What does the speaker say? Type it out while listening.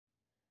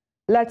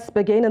Let's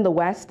begin in the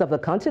west of the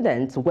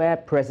continent, where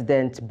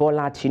President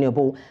Bola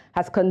Tinubu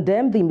has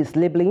condemned the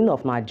mislabeling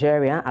of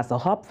Nigeria as a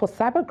hub for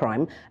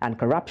cybercrime and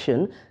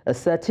corruption,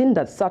 asserting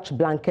that such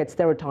blanket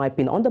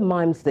stereotyping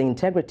undermines the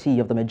integrity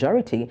of the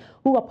majority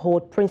who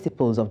uphold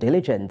principles of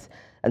diligence.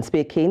 And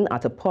speaking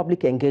at a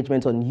public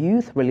engagement on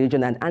youth,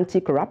 religion and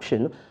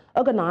anti-corruption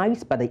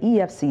organized by the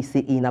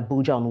EFCC in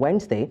Abuja on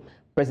Wednesday,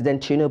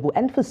 President Tinubu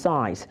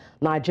emphasized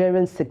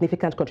Nigerians'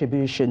 significant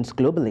contributions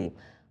globally.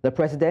 The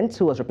president,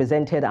 who was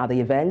represented at the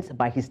event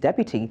by his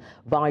deputy,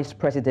 Vice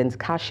President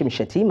Kashim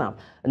Shettima,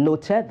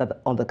 noted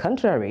that, on the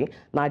contrary,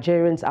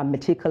 Nigerians are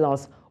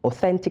meticulous,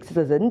 authentic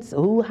citizens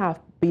who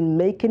have been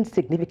making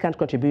significant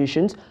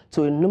contributions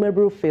to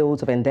innumerable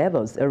fields of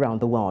endeavors around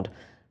the world.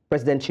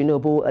 President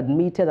Tinubu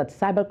admitted that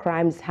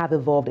cybercrimes have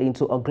evolved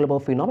into a global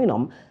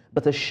phenomenon,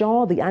 but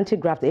assured the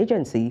anti-graft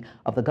agency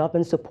of the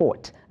government's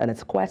support and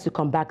its quest to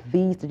combat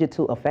these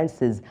digital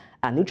offenses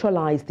and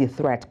neutralize the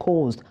threat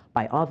caused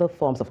by other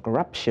forms of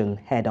corruption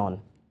head-on.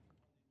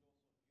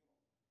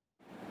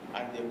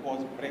 And they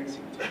caused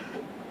Brexit.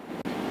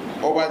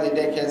 Over the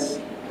decades,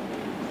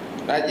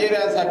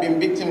 Nigerians have been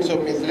victims of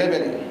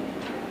mislabeling.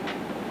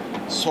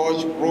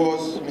 Such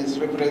gross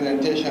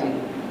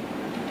misrepresentation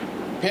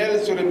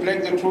fails to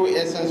reflect the true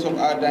essence of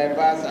our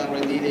diverse and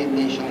resilient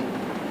nation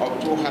of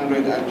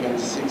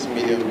 226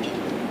 million people,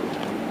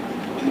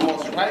 with the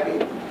most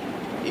thriving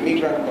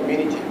immigrant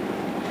community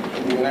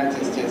in the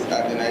United States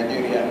are the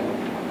Nigerian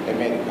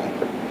American,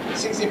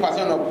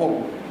 60% of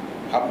whom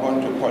have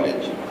gone to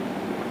college.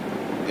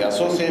 The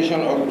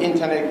association of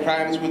internet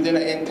crimes within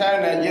the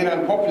entire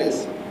Nigerian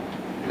populace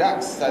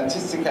lacks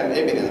statistical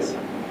evidence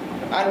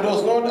and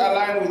does not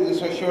align with the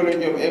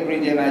sociology of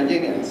everyday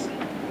Nigerians.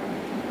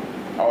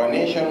 Our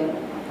nation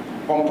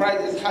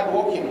comprises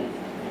hardworking,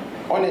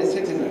 honest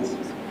citizens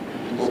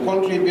who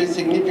contribute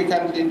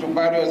significantly to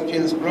various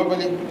fields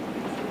globally,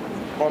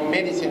 from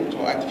medicine to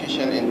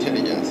artificial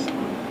intelligence.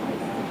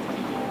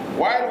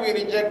 While we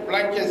reject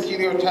blanket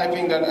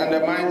stereotyping that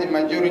undermines the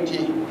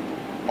majority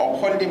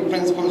upholding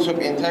principles of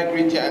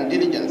integrity and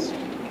diligence,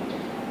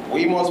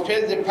 we must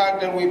face the fact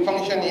that we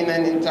function in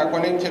an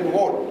interconnected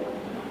world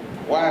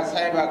where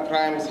cyber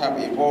crimes have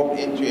evolved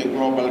into a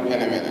global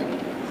phenomenon.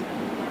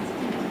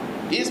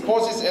 This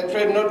poses a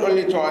threat not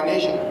only to our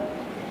nation,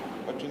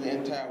 but to the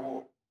entire world.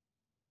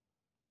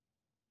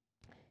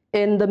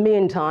 In the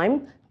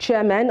meantime,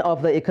 Chairman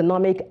of the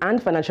Economic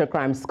and Financial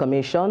Crimes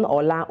Commission,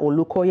 Ola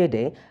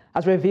Olukoyede,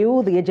 has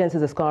revealed the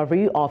agency's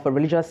discovery of a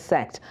religious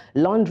sect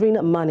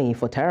laundering money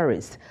for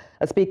terrorists.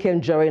 Speaking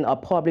during a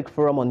public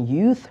forum on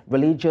youth,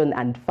 religion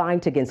and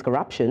fight against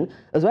corruption,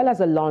 as well as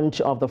the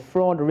launch of the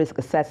Fraud Risk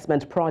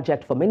Assessment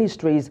Project for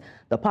ministries,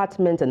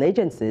 departments and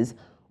agencies,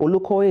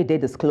 Olukoyede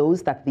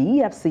disclosed that the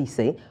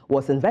EFCC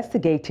was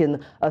investigating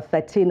a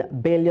 13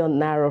 billion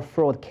naira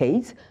fraud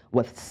case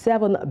with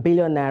 7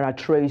 billion naira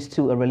traced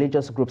to a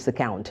religious group's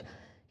account.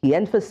 He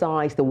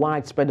emphasized the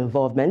widespread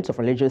involvement of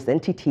religious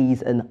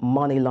entities in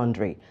money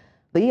laundering.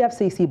 The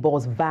EFCC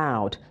boss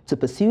vowed to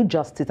pursue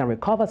justice and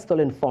recover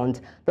stolen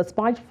funds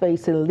despite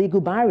facing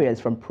legal barriers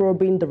from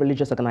probing the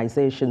religious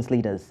organization's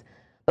leaders.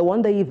 The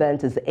one-day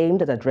event is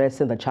aimed at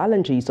addressing the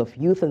challenges of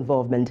youth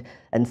involvement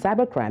in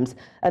cybercrimes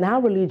and how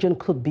religion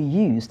could be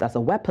used as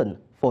a weapon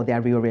for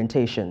their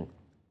reorientation.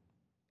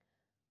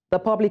 The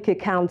Public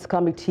Accounts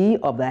Committee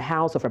of the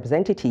House of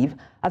Representatives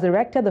has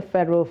directed the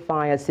Federal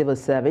Fire Civil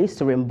Service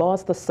to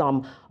reimburse the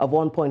sum of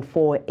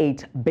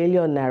 1.48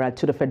 billion naira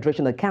to the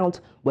Federation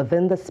account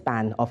within the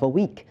span of a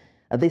week.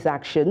 These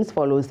actions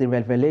follows the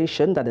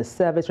revelation that the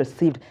service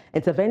received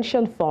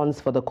intervention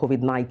funds for the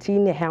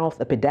COVID-19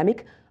 health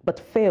epidemic but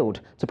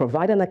failed to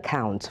provide an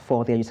account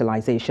for their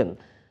utilization.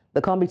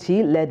 The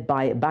committee, led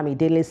by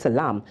Bamidele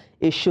Salam,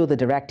 issued the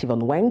directive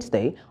on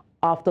Wednesday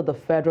after the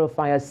Federal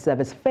Fire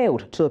Service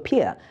failed to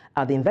appear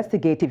at the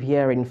investigative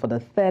hearing for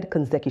the third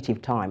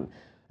consecutive time.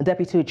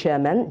 Deputy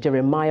Chairman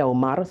Jeremiah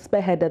Omar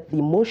spearheaded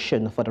the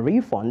motion for the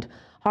refund,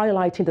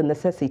 highlighting the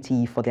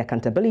necessity for the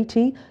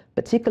accountability,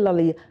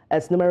 particularly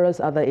as numerous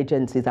other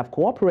agencies have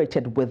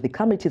cooperated with the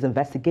committee's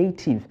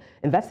investigation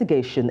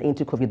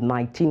into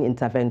COVID-19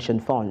 intervention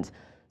funds.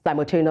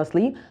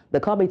 Simultaneously, the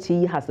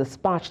committee has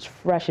dispatched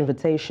fresh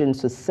invitations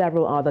to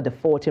several other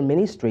defaulting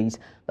ministries,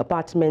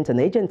 departments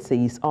and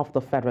agencies of the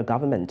federal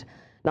government.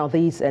 Now,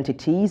 these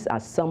entities are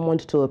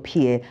summoned to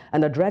appear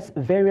and address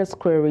various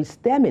queries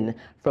stemming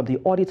from the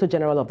Auditor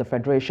General of the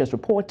Federation's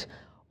report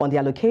on the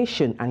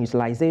allocation and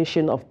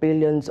utilization of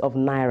billions of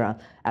naira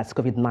as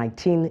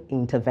COVID-19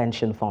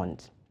 intervention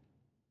funds.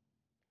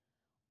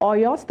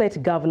 Oyo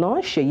State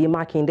Governor Seyi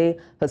Makinde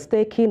has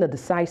taken a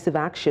decisive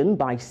action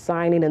by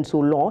signing into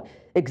law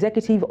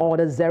Executive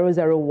Order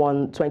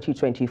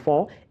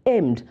 001/2024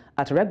 aimed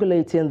at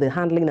regulating the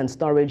handling and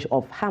storage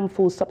of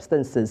harmful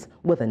substances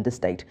within the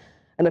state.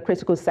 In a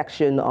critical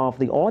section of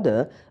the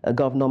order,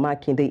 Governor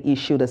Makinde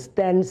issued a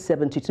stern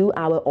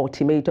 72-hour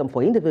ultimatum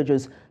for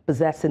individuals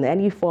possessing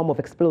any form of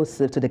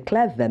explosive to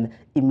declare them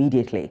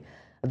immediately.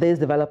 This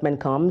development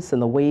comes in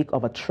the wake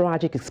of a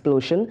tragic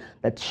explosion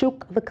that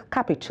shook the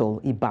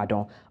capital,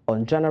 Ibadan,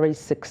 on January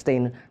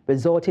 16,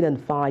 resulting in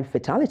 5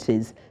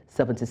 fatalities,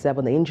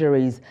 77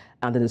 injuries,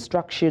 and the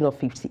destruction of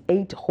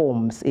 58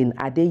 homes in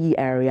Adeye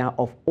area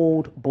of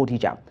Old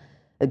Bodija.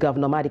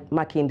 Governor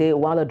Makinde,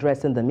 while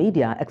addressing the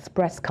media,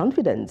 expressed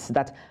confidence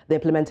that the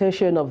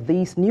implementation of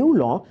this new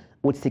law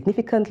would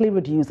significantly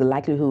reduce the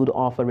likelihood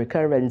of a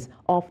recurrence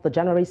of the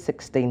January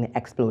 16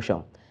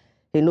 explosion.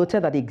 He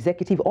noted that the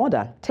executive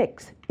order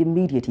takes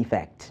immediate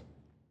effect.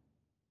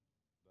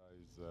 That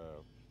is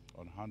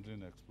on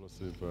handling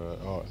explosive,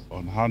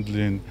 on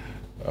handling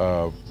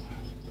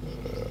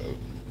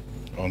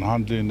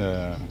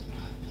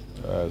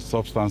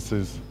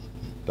substances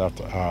that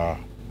are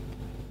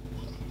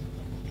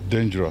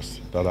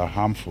dangerous, that are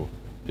harmful.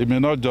 It may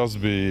not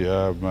just be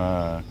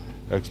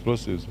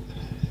explosives.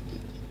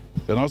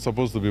 You're not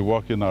supposed to be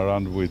walking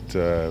around with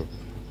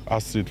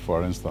acid,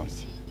 for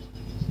instance.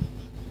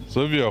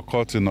 So if you're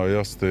caught in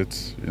Oyo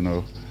State, you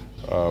know,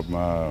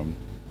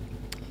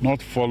 not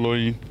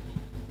following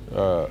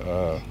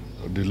the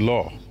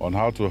law on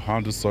how to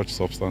handle such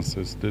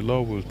substances, the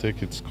law will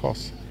take its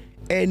course.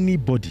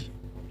 Anybody,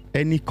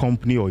 any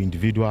company or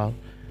individual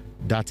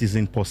that is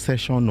in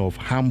possession of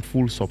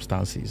harmful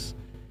substances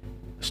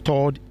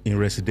stored in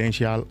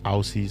residential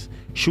houses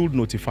should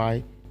notify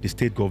the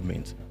state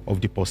government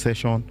of the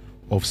possession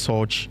of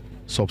such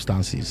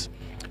substances.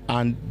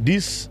 And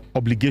this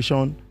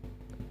obligation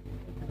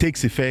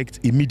takes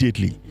effect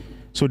immediately,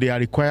 so they are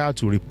required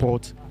to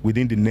report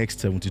within the next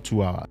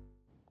 72 hours.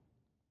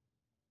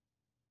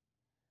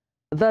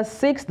 The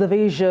 6th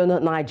Division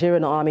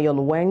Nigerian Army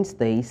on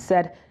Wednesday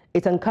said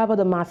it uncovered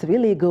a massive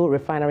illegal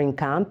refinery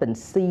camp and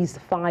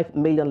seized 5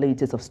 million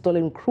liters of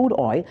stolen crude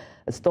oil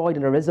stored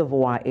in a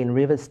reservoir in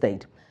Rivers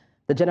State.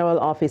 The General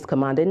Office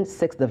commanding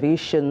 6th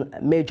Division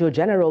Major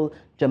General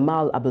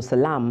Jamal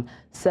Abdulsalam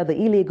said the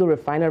illegal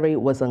refinery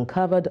was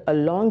uncovered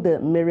along the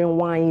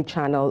Mirinwanyi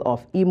channel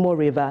of Imo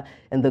River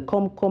in the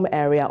Komkom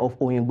area of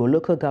Oyingbo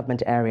local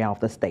government area of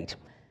the state.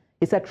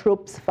 He said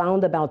troops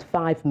found about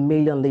 5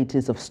 million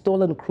liters of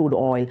stolen crude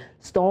oil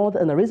stored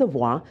in a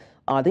reservoir,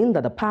 adding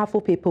that the powerful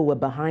people were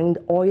behind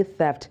oil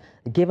theft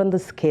given the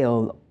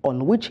scale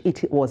on which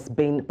it was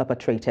being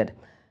perpetrated.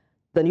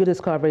 The new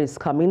discovery is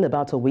coming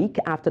about a week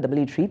after the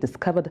military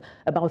discovered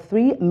about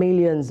 3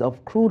 million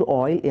of crude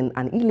oil in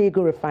an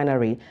illegal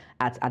refinery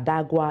at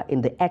Adedugba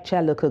in the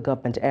Echa local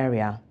government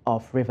area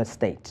of Rivers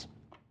State.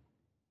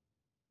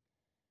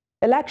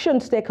 Election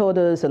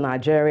stakeholders in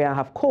Nigeria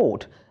have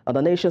called on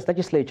the nation's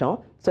legislature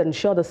to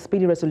ensure the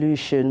speedy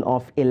resolution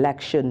of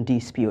election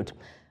dispute.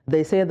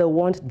 They say they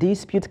want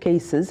dispute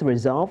cases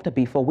resolved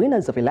before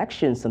winners of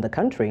elections in the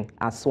country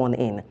are sworn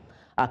in.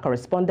 Our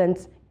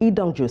correspondent,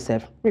 Idong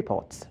Joseph,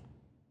 reports.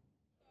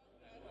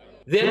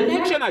 The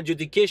election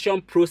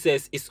adjudication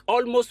process is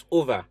almost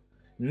over,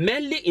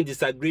 mainly in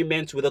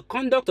disagreement with the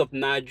conduct of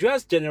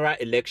Nigeria's general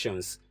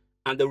elections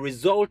and the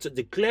result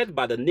declared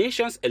by the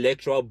nation's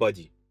electoral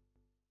body.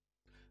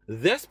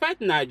 Despite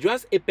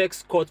Nigeria's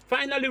apex court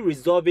finally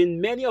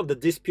resolving many of the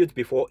disputes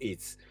before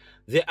it,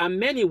 there are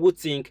many who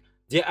think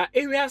there are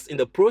areas in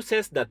the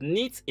process that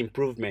need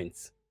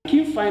improvements.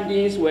 Key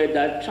findings were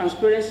that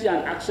transparency and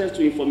access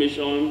to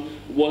information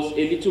was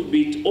a little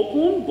bit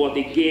open, but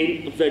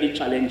again, very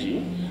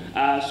challenging.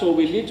 So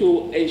we need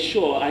to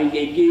ensure and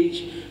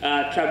engage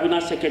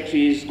tribunal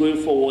secretaries going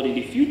forward in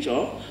the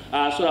future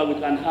so that we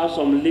can have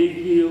some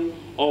level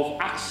of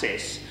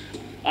access.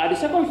 The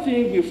second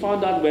thing we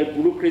found out were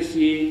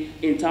bureaucracy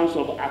in terms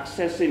of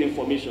accessing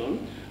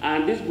information,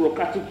 and this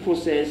bureaucratic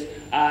process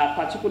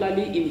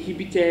particularly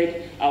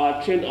inhibited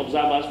our trained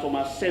observers from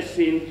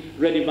accessing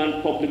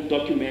relevant public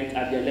documents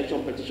at the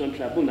Election Petition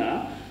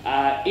Tribunal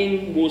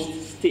in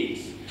most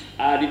states.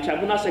 The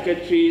tribunal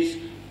secretaries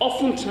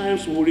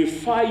oftentimes will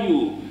refer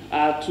you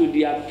to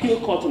the appeal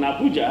court in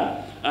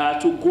Abuja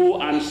to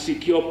go and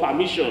secure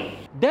permission.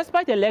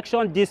 Despite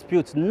election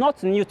disputes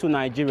not new to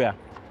Nigeria,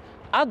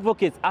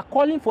 advocates are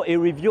calling for a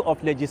review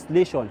of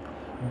legislation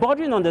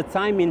bordering on the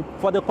timing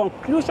for the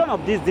conclusion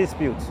of these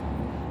disputes.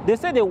 They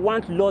say they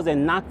want laws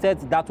enacted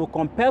that will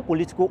compel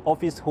political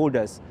office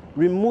holders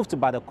removed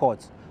by the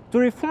court to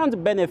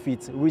refund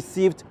benefits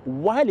received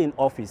while in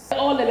office.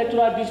 All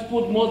electoral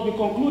disputes must be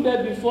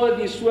concluded before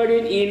the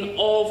swearing in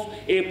of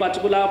a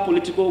particular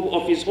political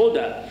office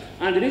holder.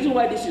 And the reason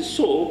why this is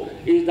so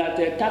is that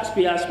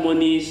taxpayers'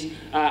 monies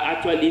are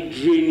actually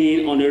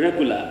draining on a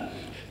regular.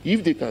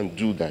 If they can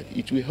do that,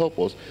 it will help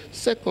us.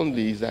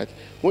 Secondly is that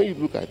when you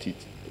look at it,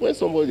 when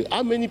somebody,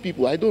 how many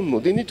people, I don't know,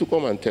 they need to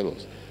come and tell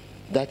us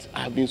that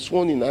have been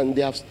sworn in and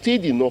they have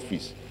stayed in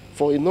office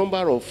for a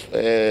number of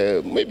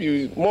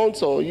maybe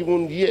months or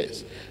even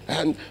years.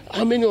 And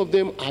how many of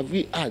them have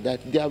we had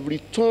that they have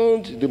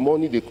returned the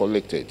money they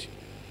collected?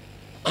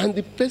 And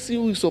the person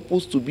who is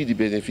supposed to be the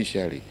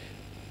beneficiary,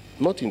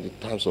 not in the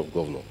terms of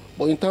governor,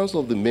 but in terms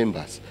of the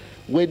members,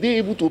 were they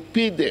able to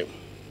pay them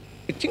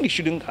think it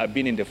shouldn't have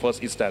been in the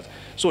first instance.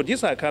 So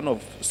these are kind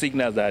of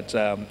signals that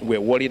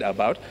we're worried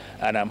about,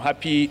 and I'm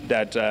happy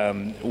that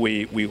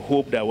we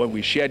hope that when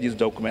we share this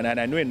document, and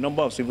I know a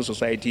number of civil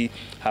society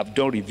have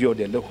done review of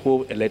the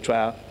whole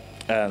electoral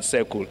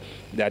circle,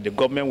 that the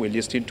government will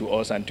listen to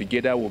us, and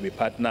together we'll be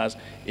partners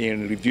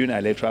in reviewing the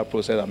electoral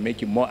process and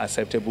make it more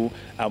acceptable,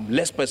 and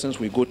less persons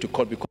will go to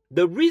court. Because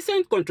the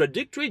recent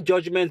contradictory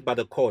judgment by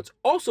the court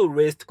also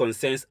raised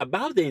concerns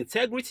about the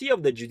integrity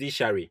of the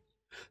judiciary.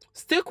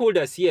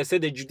 Stakeholders here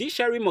said the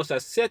judiciary must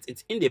assert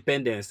its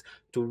independence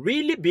to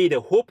really be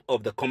the hope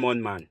of the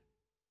common man.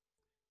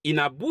 In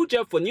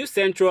Abuja for News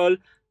Central,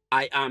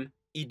 I am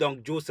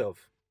Idong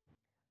Joseph.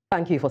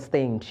 Thank you for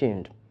staying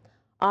tuned.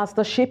 As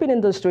the shipping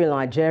industry in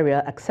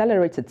Nigeria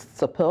accelerates its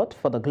support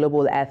for the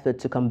global effort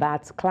to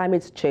combat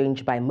climate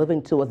change by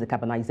moving towards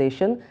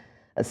decarbonization,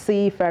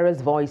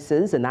 seafarers'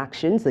 voices and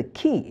actions are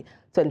key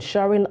to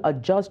ensuring a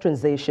just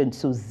transition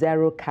to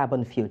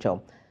zero-carbon future.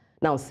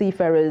 Now,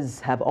 seafarers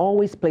have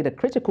always played a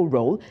critical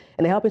role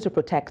in helping to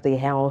protect the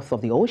health of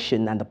the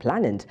ocean and the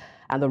planet,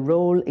 and the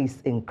role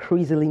is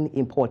increasingly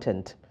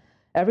important.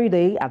 Every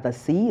day at the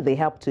sea, they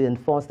help to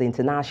enforce the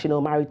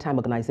International Maritime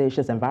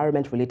Organization's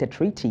environment-related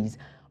treaties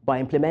by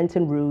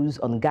implementing rules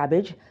on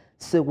garbage,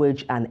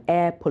 sewage, and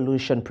air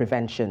pollution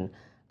prevention.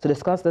 To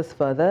discuss this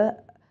further,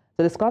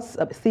 to discuss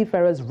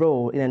seafarers'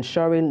 role in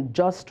ensuring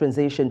just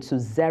transition to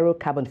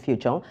zero-carbon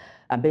future,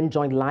 I'm being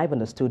joined live in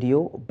the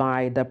studio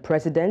by the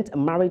President,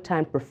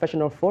 Maritime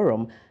Professional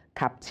Forum,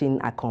 Captain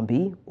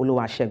Akombi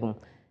Oluwasegun.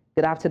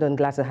 Good afternoon.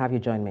 Glad to have you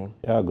join me.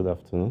 Yeah, good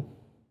afternoon.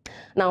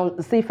 Now,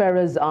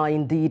 seafarers are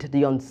indeed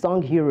the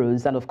unsung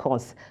heroes and, of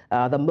course,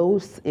 the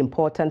most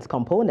important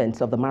components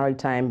of the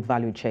maritime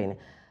value chain.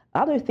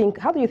 How do you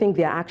think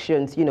their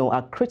actions,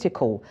 are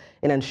critical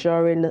in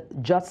ensuring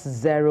just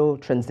zero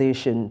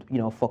transition,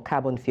 for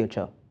carbon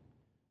future?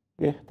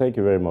 Yeah, thank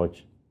you very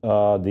much.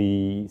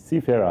 The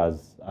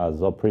seafarers,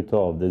 as operator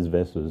of these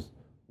vessels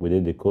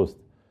within the coast,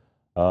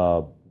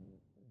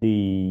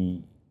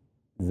 the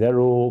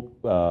zero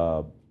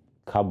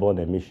carbon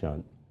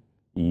emission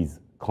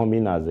is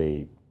coming as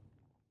a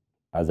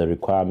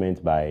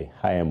requirement by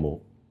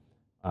IMO,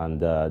 and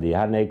the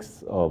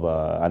Annex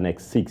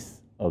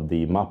 6 of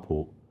the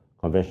MAPO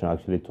Convention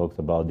actually talks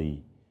about the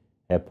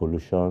air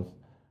pollution,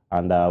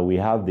 and we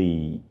have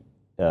the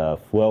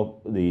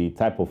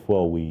type of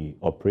fuel we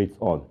operate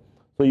on.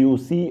 So you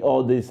see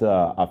all this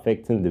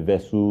affecting the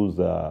vessels,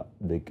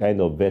 the kind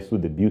of vessel,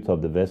 the build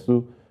of the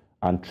vessel,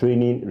 and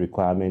training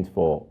requirements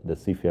for the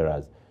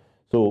seafarers.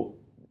 So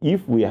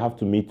if we have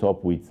to meet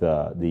up with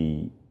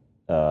the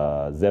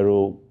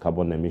zero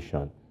carbon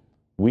emission,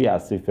 we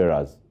as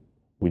seafarers,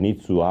 we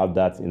need to have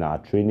that in our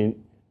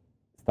training,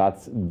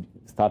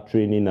 start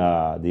training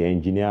the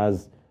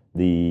engineers,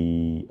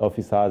 the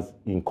officers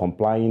in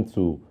complying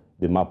to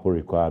the MAPO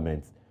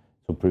requirements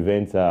to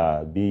prevent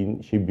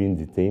ship being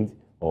detained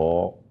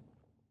or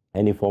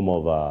any form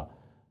of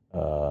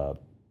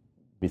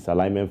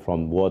misalignment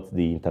from what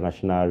the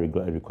international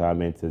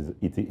requirement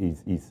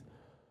is.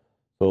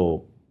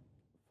 So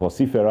for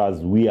seafarers,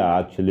 we are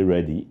actually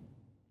ready.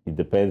 It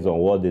depends on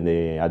what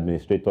the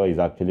administrator is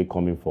actually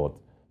coming for.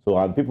 So,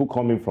 and people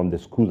coming from the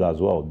schools as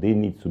well, they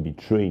need to be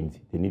trained.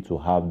 They need to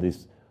have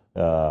this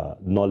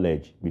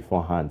knowledge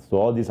beforehand. So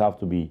all these have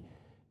to be,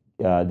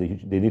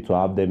 they need to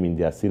have them in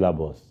their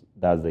syllabus.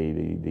 That's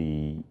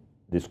the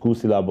school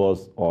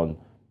syllabus on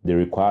the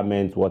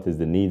requirements, what is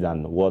the need,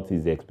 and what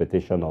is the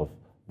expectation of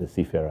the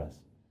seafarers.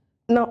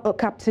 Now,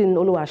 Captain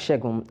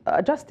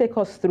Oluwasegun, just take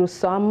us through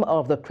some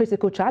of the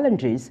critical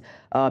challenges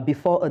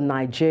before a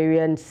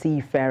Nigerian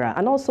seafarer,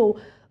 and also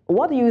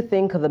what do you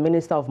think the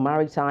Minister of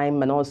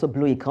Maritime and also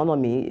Blue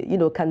Economy,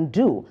 can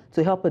do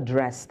to help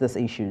address these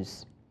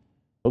issues?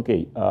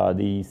 Okay,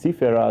 the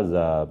seafarers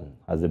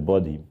as a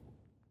body,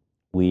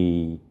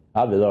 we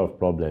have a lot of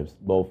problems,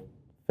 but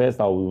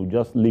first I will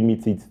just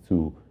limit it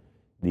to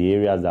the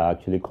areas that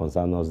actually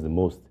concern us the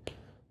most.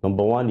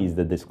 Number one is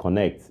the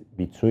disconnect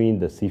between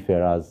the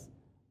seafarers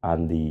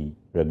and the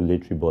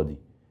regulatory body.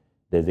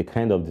 There's a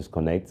kind of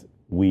disconnect.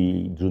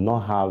 We do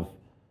not have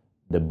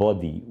the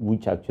body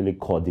which actually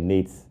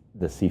coordinates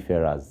the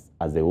seafarers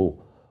as a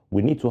whole.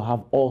 We need to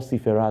have all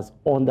seafarers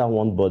under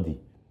one body.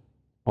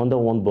 Under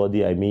one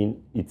body, I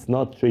mean, it's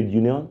not trade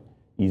union,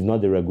 it's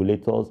not the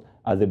regulators,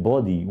 as a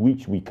body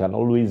which we can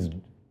always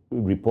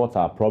report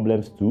our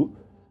problems to,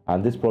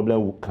 and this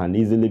problem can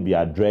easily be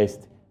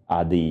addressed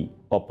at the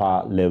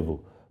upper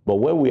level. But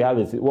what we have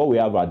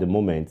at the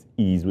moment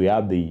is we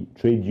have the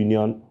trade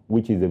union,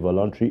 which is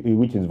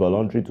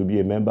voluntary to be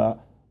a member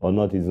or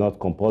not, is not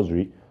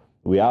compulsory.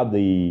 We have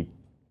the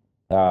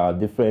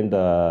different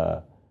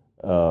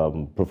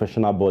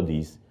professional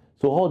bodies.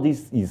 So all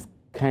this is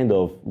kind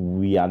of,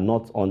 we are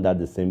not under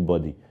the same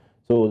body.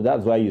 So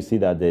that's why you see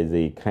that there's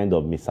a kind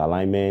of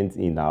misalignment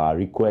in our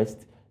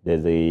request.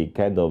 There's a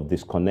kind of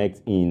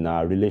disconnect in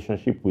our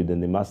relationship with the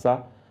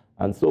NIMASA.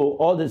 And so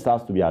all this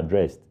has to be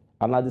addressed.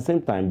 And at the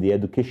same time, the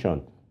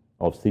education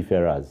of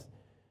seafarers.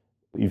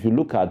 If you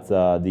look at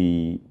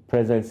the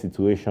present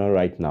situation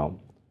right now,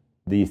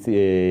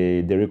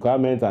 the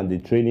requirement and the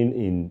training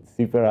in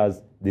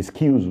seafarers, the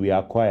skills we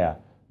acquire,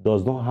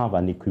 does not have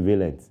an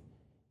equivalent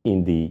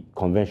in the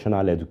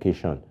conventional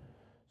education.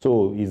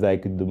 So it's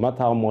like no matter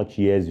how much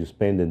years you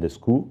spend in the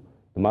school,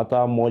 no matter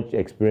how much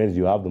experience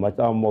you have, no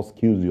matter how much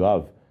skills you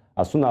have,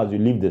 as soon as you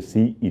leave the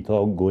sea, it's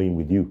all going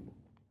with you.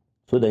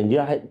 So the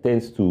Nigeria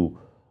tends to,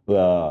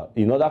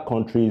 in other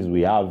countries,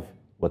 we have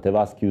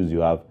whatever skills you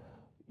have,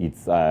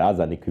 it's as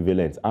an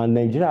equivalent. And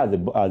Nigeria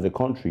as a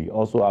country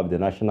also have the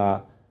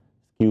National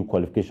Skill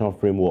Qualification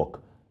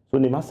Framework. So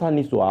NIMASA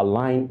needs to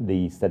align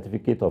the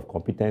Certificate of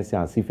Competency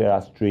and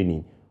Seafarers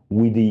Training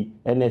with the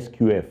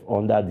NSQF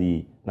under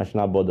the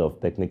National Board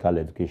of Technical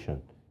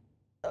Education.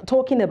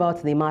 Talking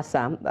about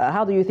NIMASA,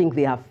 how do you think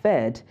they have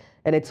fared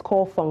in its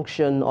core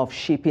function of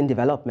shipping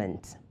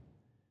development?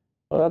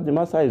 Well,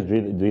 NIMASA is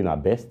really doing our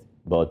best,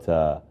 but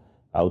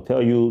I'll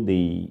tell you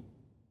the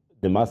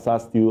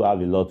NIMASA still have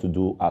a lot to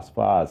do as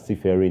far as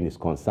seafaring is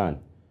concerned.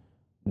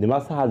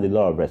 NIMASA has a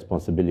lot of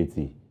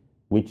responsibility,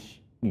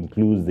 which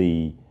includes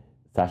the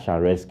search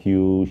and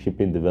rescue,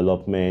 shipping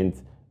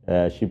development,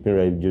 shipping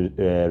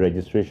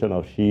registration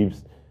of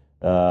ships,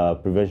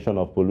 prevention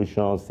of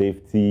pollution,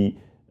 safety,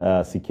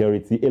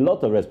 security, a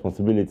lot of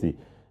responsibility.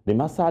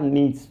 NIMASA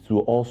needs to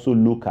also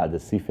look at the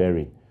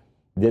seafaring.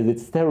 There's a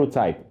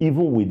stereotype,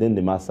 even within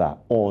NIMASA,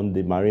 on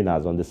the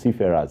mariners, on the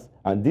seafarers.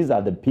 And these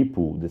are the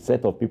people, the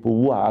set of people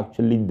who are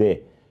actually there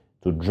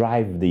to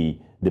drive the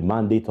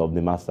mandate of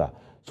NIMASA.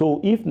 So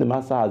if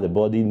NIMASA as a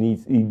body it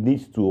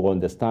needs to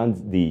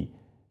understand the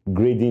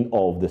grading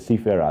of the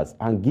seafarers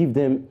and give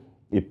them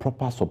a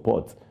proper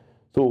support.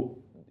 So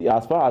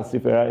as far as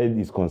seafarer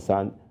is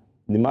concerned,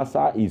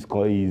 NIMASA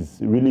is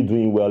really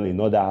doing well in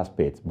other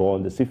aspects, but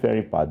on the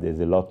seafaring part, there's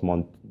a lot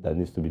more that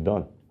needs to be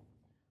done.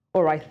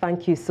 All right,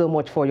 thank you so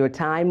much for your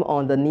time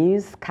on the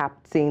news,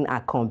 Captain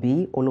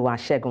Akombi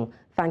Oluwasegun.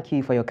 Thank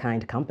you for your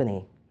kind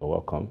company. You're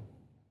welcome.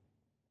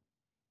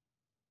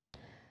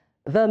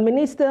 The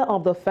Minister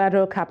of the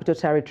Federal Capital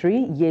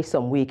Territory,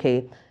 Nyesom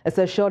Wike, has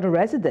assured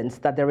residents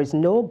that there is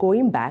no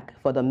going back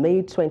for the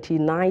May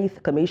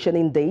 29th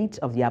commissioning date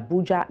of the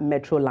Abuja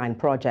Metro Line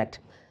project.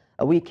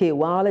 Wike,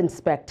 while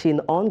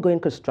inspecting ongoing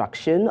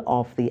construction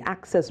of the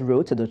access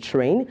road to the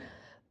train,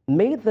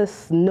 made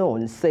this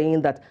known,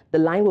 saying that the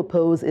line will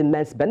pose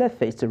immense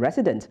benefits to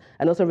residents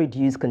and also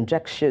reduce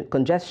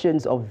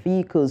congestions of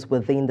vehicles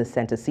within the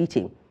center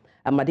city.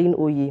 Amadine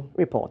Oyi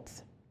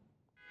reports.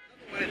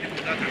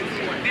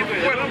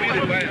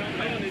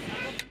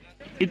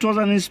 It was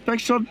an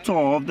inspection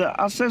tour of the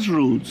access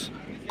roads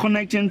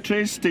connecting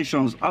train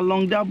stations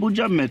along the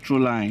Abuja Metro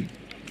line.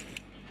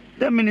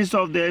 The Minister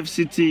of the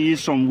FCT,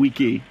 Nyesom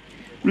Wike,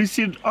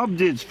 received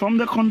updates from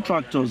the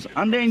contractors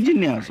and the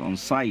engineers on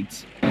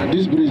site.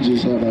 This bridge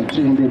is about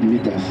 300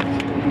 meters.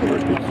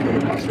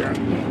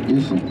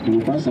 Yes,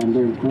 you pass and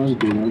then cross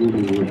the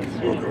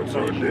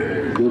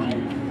road.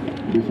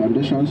 The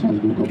foundations has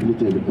been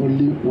completed.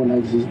 Only one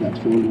axis that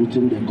falls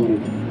within the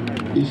corridor.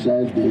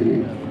 Inside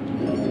the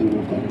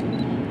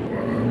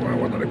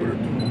what are they going to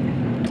do?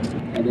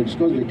 And they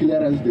discuss the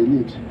clearance they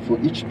need for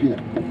each pier.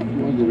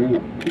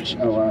 Which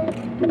our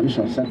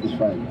provision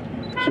satisfied.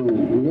 So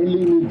we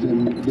only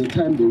need the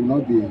time they will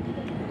not be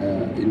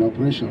in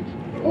operation.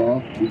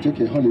 Or we take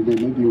a holiday,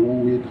 maybe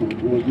 1 week or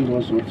 2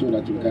 weeks, so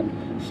that we can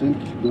sink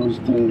those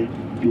 3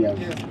 piers,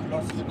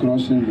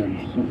 crossing them,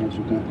 so that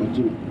we can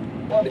continue.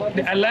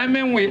 The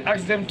alignment we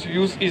ask them to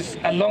use is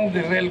along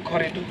the rail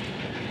corridor.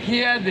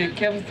 Here they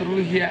came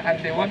through here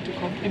and they want to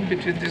come in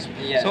between this.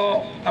 Yeah.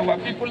 So our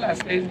people are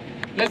saying,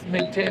 let's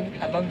maintain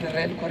along the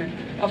rail corridor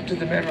up to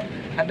the mirror.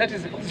 And that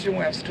is the position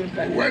we have stood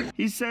by.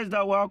 He says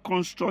that while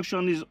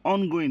construction is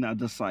ongoing at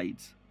the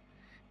site,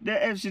 the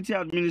FCT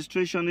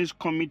administration is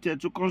committed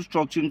to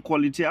constructing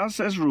quality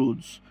access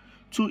roads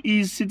to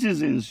ease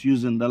citizens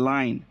using the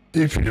line.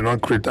 If you do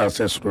not create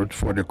access roads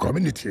for the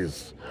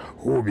communities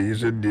who will be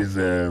using this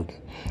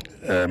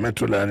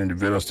metro line in the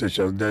various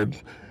stations, then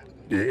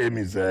the aim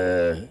is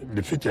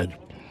defeated.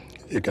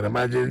 You can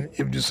imagine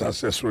if this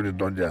access road is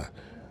not there,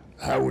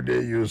 how would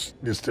they use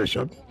this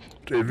station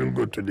to even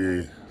go to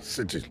the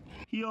city?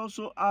 He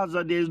also adds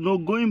that there is no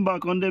going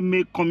back on the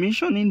May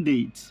commissioning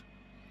date,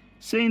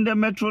 saying the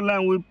metro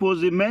line will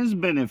pose immense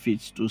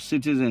benefits to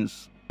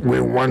citizens.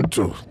 We want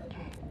to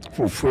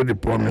fulfill the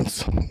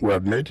promise we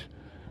have made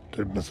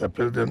to Mr.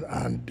 President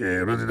and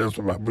the residents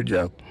of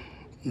Abuja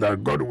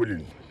that God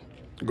willing,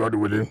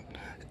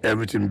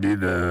 everything be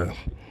the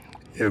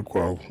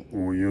equal,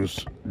 we will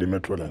use the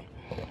metro line.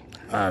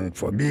 And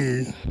for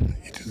me,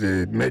 it is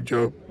a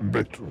major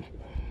breakthrough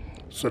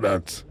so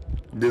that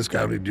this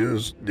can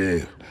reduce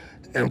the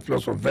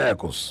influx of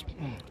vehicles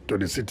to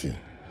the city,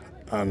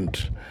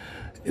 and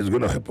it's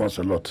going to help us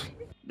a lot.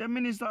 The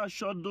minister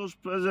assured those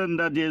present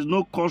that there is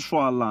no cause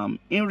for alarm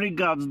in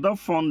regards to the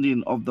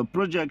funding of the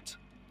project,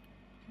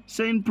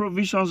 saying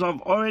provisions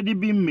have already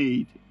been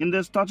made in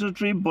the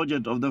statutory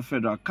budget of the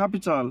Federal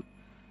Capital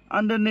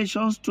and the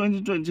nation's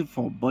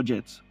 2024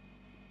 budget.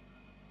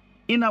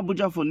 In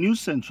Abuja for News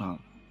Central,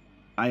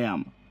 I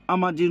am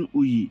Amadine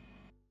Uyi.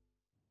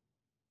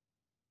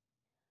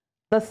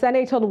 The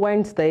Senate on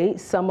Wednesday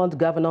summoned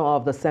Governor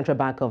of the Central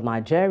Bank of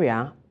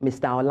Nigeria,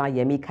 Mr.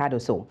 Olayemi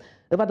Kadoso,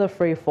 over the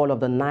free fall of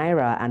the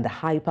naira and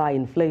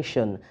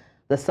hyperinflation.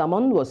 The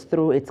summon was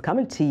through its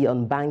Committee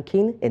on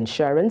Banking,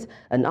 Insurance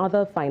and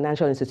Other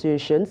Financial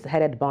Institutions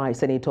headed by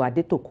Senator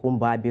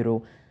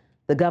Adedugba.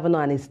 The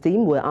governor and his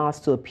team were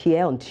asked to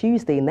appear on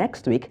Tuesday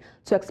next week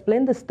to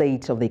explain the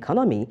state of the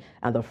economy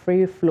and the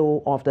free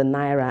flow of the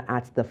naira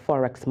at the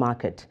forex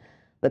market.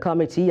 The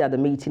committee at the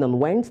meeting on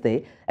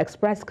Wednesday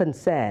expressed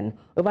concern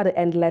over the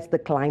endless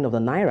decline of the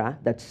naira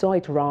that saw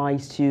it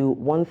rise to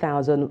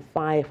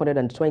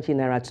 1,520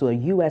 naira to a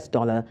US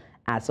dollar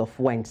as of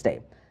Wednesday.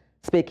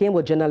 Speaking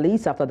with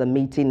journalists after the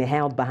meeting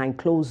held behind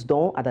closed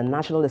doors at the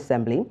National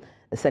Assembly,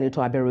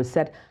 Senator Abiru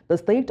said the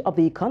state of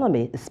the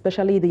economy,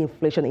 especially the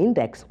inflation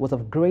index, was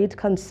of great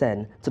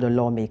concern to the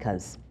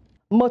lawmakers.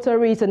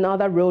 Motorists and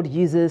other road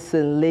users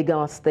in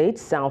Lagos State,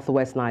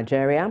 southwest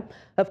Nigeria,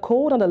 have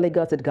called on the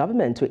Lagos State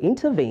government to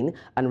intervene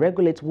and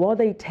regulate what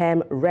they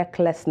term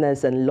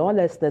recklessness and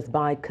lawlessness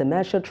by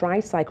commercial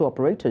tricycle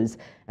operators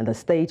in the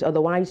state,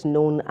 otherwise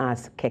known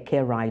as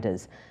keke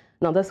riders.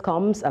 Now, this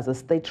comes as the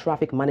State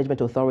Traffic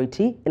Management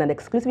Authority, in an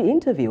exclusive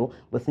interview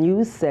with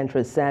News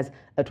Central, says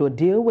it will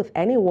deal with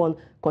anyone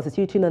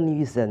constituting a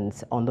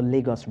nuisance on the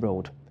Lagos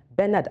road.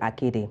 Bernard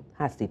Akede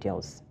has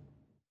details.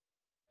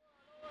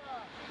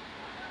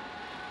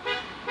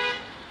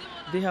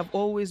 They have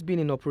always been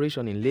in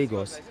operation in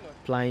Lagos,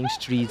 plying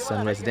streets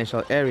and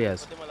residential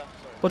areas.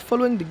 But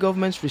following the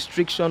government's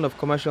restriction of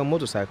commercial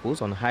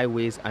motorcycles on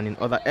highways and in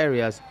other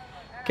areas,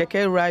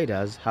 keke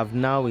riders have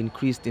now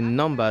increased in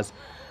numbers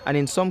and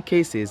in some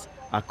cases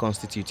are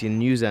constituting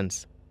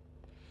nuisance.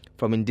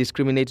 From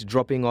indiscriminate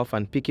dropping off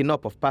and picking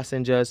up of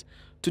passengers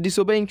to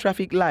disobeying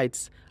traffic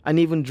lights and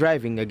even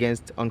driving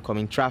against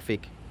oncoming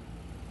traffic.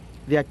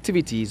 The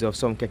activities of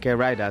some keke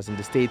riders in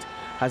the state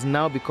has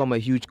now become a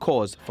huge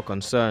cause for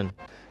concern.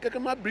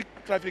 Keke man break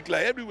traffic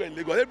light everywhere in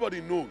Lagos.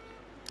 Everybody know.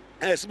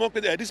 This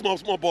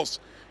small bus,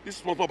 this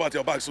small bus at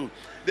your back, so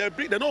they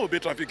don't obey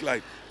traffic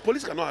light.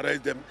 Police cannot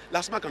arrest them.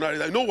 Last man cannot arrest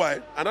them. You know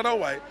why? Another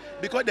why?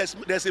 Because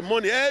there's a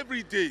money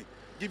every day.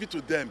 Give it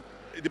to them.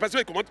 The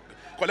person will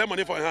collect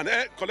money for your hand,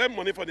 collect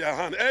money for their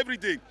hand every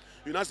day.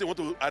 You now say want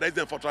to arrest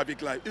them for traffic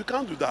light. You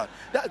can't do that.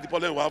 That's the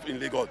problem we have in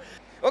Lagos.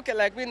 Okay,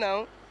 like me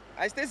now,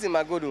 I stay in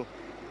Magodo.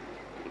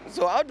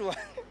 So how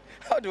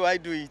do I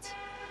do it?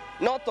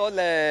 Not all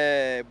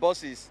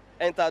buses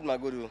entered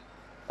Magodo,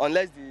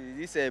 unless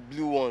these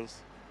blue ones,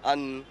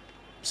 and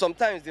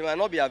sometimes they might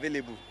not be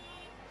available.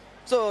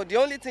 So the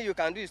only thing you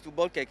can do is to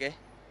board keke.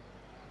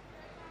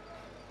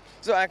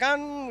 So I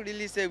can't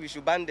really say we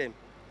should ban them.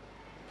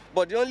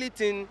 But the only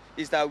thing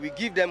is that we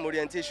give them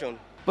orientation.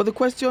 But the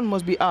question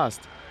must be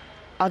asked,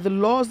 are the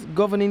laws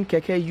governing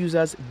keke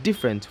users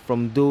different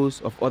from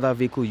those of other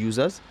vehicle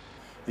users?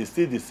 It's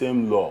still the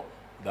same law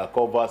that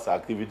covers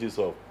activities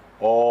of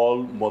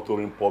all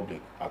motoring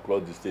public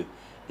across the state,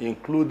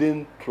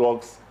 including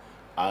trucks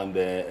and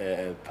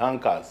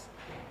tankers,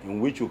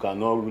 in which you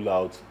cannot rule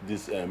out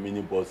these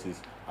minibuses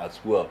as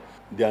well.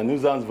 Their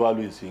nuisance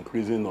value is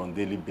increasing on a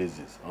daily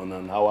basis, on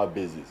an hour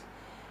basis.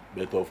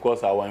 But of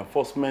course, our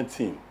enforcement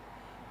team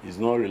is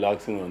not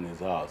relaxing on his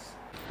house.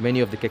 Many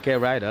of the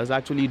keke riders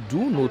actually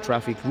do know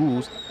traffic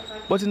rules,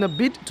 but in a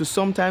bid to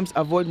sometimes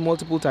avoid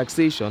multiple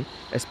taxation,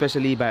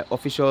 especially by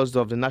officials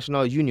of the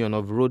National Union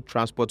of Road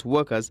Transport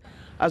Workers,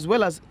 as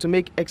well as to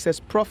make excess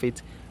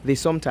profit, they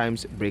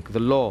sometimes break the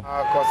law.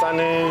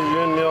 Concerning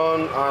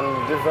union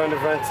and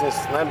different things,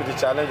 might be the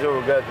challenge we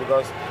will get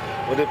because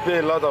we pay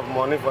a lot of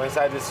money for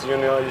inside this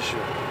union issue.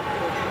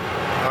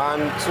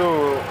 And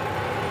two,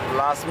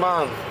 last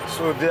month,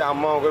 so they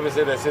among when we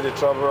say they see the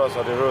trouble us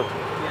on the road.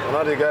 We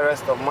not they get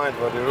rest of mind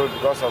for the road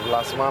because of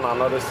last month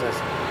and other things.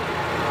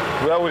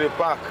 Where will they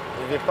park?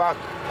 If you park,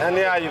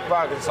 anyhow you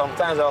park,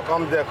 sometimes they'll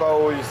come there,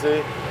 call you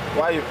say,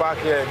 why you park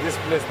here? This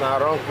place is the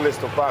wrong place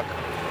to park.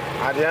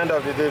 At the end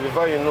of the day,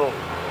 before you know,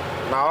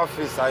 in our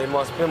office, you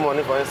must pay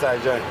money for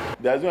inside join.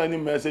 There's no any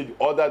message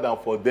other than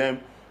for them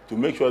to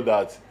make sure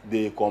that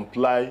they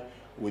comply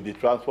with the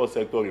transport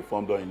sector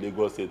reform done in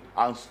Lagos State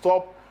and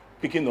stop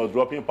picking or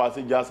dropping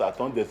passengers at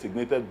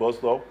undesignated bus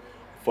stop,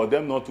 for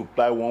them not to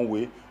ply one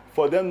way,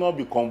 for them not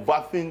be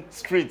converting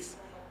streets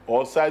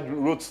or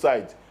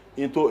roadside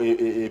into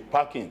a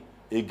parking,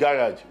 a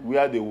garage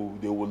where they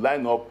will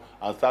line up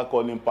and start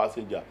calling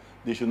passengers.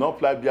 They should not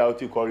fly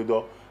BRT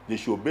corridor. They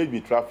should obey the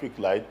traffic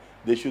light.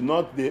 They should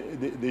not.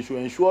 They should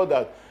ensure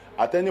that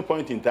at any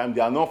point in time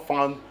they are not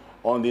found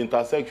on the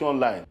intersection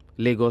line.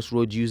 Lagos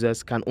road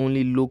users can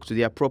only look to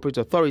the appropriate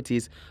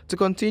authorities to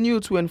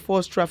continue to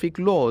enforce traffic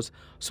laws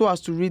so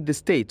as to rid the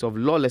state of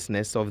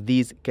lawlessness of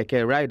these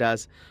keke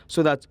riders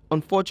so that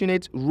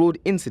unfortunate road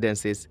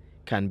incidences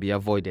can be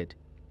avoided.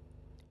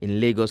 In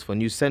Lagos for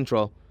News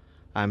Central,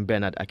 I'm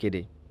Bernard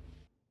Akede.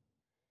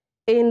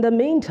 In the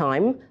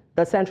meantime,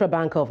 the Central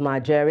Bank of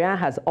Nigeria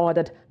has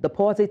ordered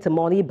deposit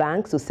money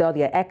banks to sell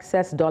their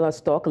excess dollar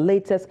stock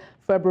latest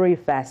February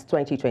 1st,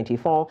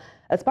 2024,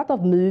 as part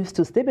of moves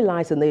to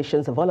stabilize the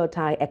nation's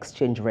volatile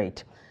exchange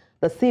rate.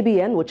 The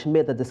CBN, which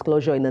made the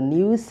disclosure in a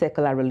new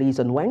circular release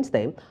on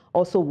Wednesday,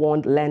 also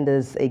warned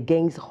lenders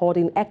against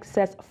hoarding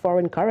excess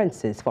foreign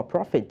currencies for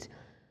profit.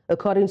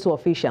 According to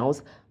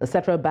officials, the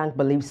central bank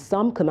believes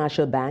some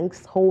commercial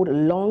banks hold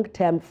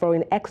long-term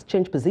foreign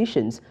exchange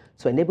positions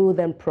to enable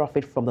them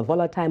profit from the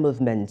volatile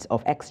movements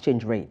of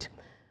exchange rate.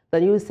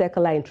 The new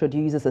circular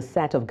introduces a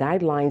set of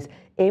guidelines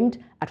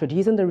aimed at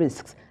reducing the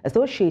risks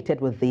associated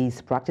with these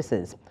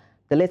practices.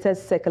 The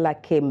latest circular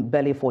came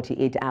barely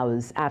 48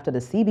 hours after the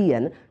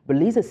CBN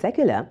released a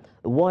circular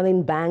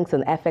warning banks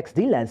and FX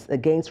dealers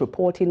against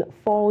reporting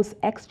false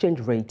exchange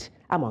rate,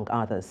 among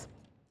others.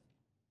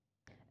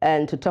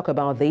 And to talk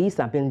about this,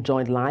 I've been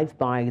joined live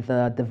by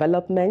the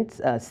development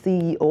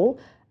CEO,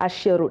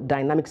 Adhere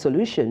Dynamic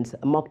Solutions,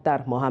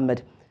 Mokhtar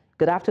Mohammed.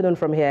 Good afternoon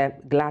from here.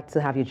 Glad to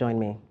have you join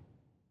me.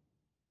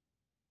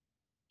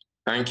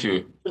 Thank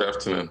you. Good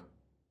afternoon.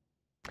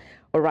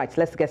 All right,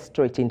 let's get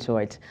straight into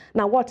it.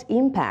 Now, what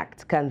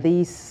impact can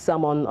this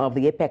summon of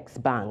the Apex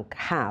Bank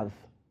have?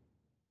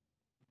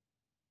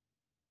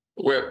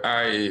 Well,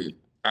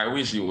 I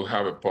wish it would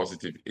have a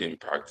positive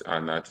impact,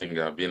 and I think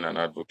I've been an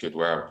advocate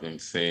where I've been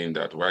saying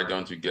that why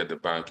don't you get the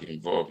bank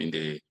involved in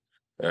the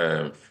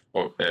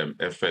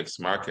FX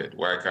market?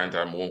 Why can't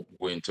I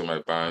go into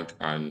my bank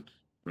and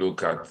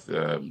look at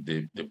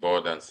the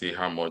board and see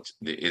how much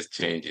the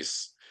exchange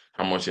is,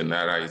 how much a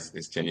naira is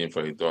exchanging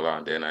for $1,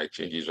 and then I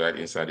change it right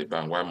inside the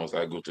bank? Why must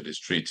I go to the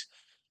street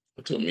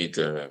to meet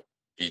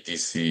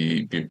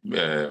ETC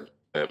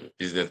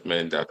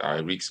businessmen that I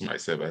risk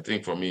myself? I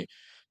think for me,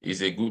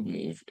 it's a good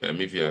move.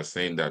 If you are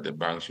saying that the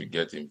bank should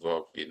get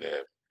involved in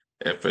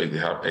FX, they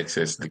have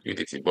excess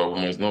liquidity. But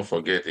we must not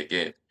forget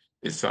again,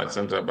 the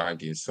central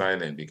bank is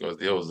silent because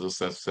they also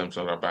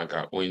central bank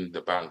are owning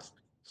the banks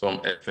some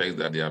FX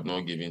that they have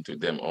not given to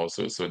them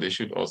also. So they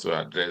should also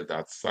address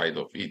that side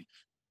of it.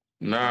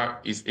 Now,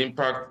 its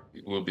impact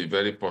will be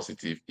very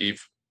positive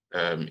if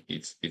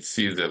it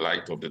sees the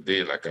light of the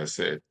day. Like I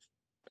said,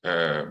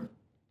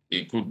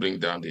 it could bring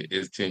down the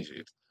exchange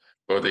rate.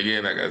 But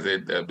again, like I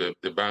said,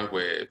 the bank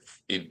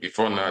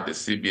before now, the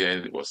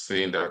CBN was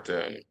saying that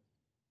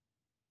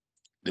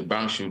the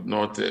bank should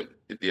not,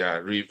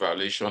 their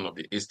revaluation of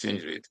the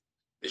exchange rate,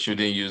 they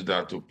shouldn't use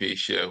that to pay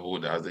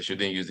shareholders. They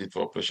shouldn't use it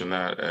for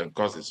operational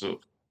costs. So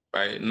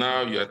by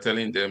now, you are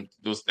telling them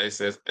those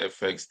excess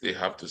FX, they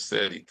have to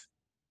sell it.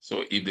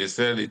 So if they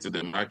sell it to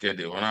the market,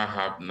 they want to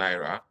have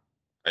naira.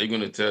 Are you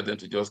going to tell them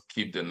to just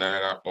keep the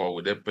naira, or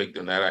will they peg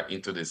the naira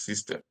into the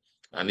system?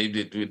 And if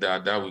they do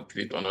that, that will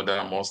create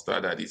another monster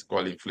that is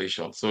called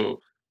inflation. So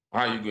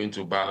how are you going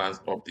to balance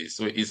up this?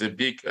 So it's a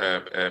big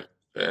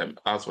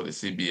ask for the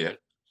CBN.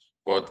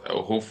 But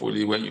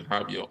hopefully when you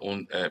have your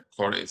own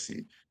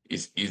currency,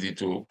 it's easy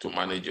to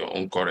manage your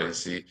own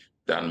currency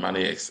than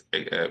manage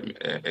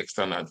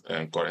external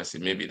currency.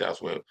 Maybe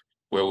that's where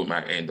we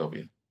might end up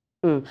in.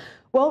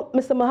 Well,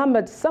 Mr.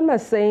 Mohammed, some are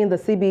saying the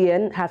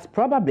CBN has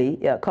probably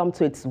come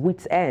to its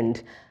wit's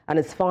end and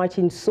is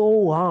fighting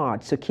so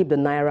hard to keep the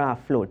naira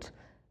afloat.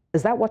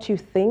 Is that what you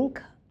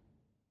think?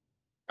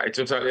 I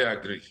totally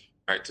agree.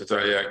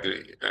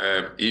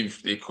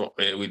 If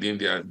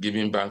they are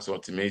giving banks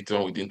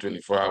ultimatum within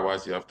 24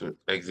 hours, you have to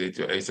exit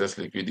your excess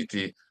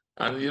liquidity.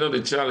 And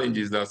the challenge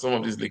is that some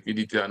of this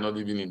liquidity are not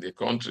even in the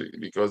country,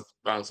 because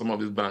some of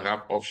these banks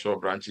have offshore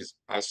branches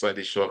outside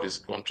the shore of this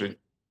country,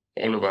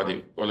 all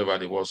over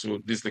the world. So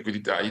this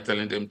liquidity, are you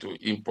telling them to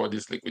import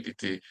this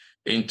liquidity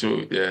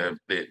into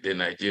the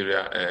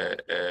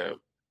Nigeria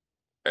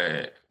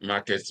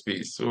market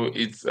space? So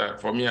it's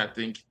for me, I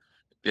think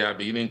they are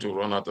beginning to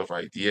run out of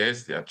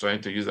ideas. They are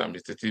trying to use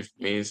administrative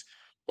means,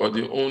 but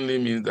the only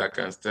means that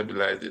can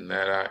stabilize the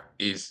naira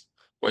is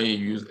when you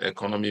use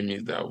economy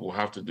means that will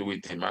have to do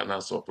with demand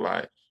and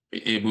supply,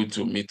 be able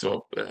to meet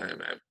up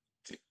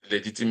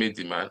legitimate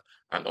demand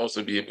and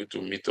also be able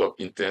to meet up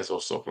in terms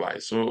of supply.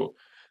 So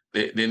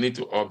they need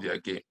to up their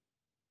game.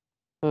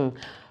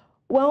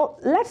 Well,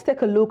 let's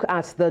take a look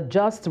at the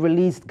just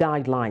released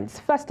guidelines.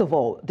 First of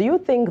all, do you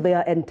think they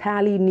are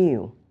entirely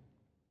new?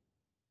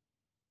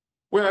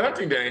 Well, I don't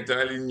think they're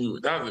entirely new.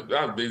 That's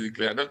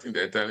basically, I don't think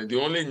they're entirely. The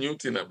only new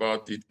thing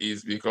about it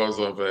is because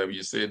of,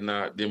 you said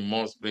now, they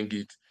must bring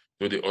it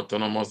to the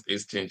autonomous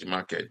exchange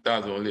market.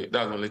 That's the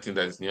only thing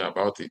that is new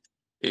about it.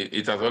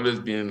 It has always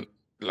been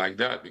like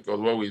that, because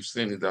what we've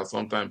seen is that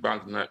sometimes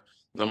banks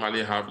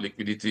normally have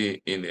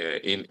liquidity in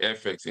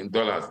FX, in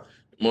dollars.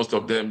 Most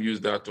of them use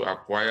that to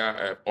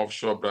acquire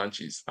offshore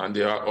branches, and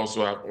they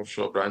also have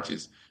offshore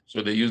branches.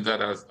 So they use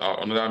that as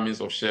another means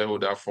of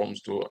shareholder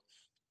forms to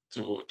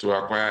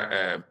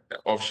acquire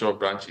offshore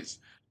branches,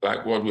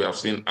 like what we have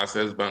seen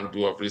Access Bank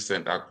do of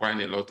recent,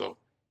 acquiring a lot of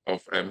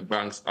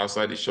banks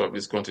outside the shore of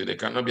this country. They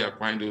cannot be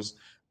acquiring those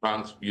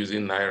banks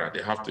using naira.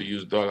 They have to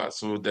use dollars.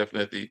 So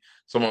definitely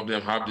some of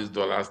them have these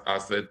dollars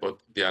asset, but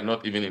they are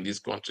not even in this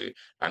country.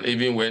 And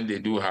even when they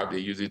do have, they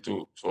use it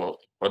for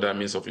other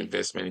means of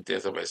investment in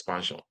terms of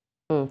expansion.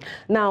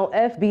 Now,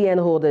 FBN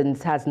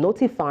Holdings has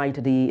notified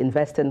the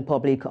investing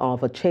public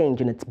of a change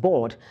in its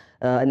board,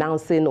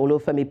 announcing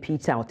Olufemi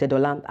Peter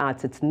Adebola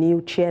as its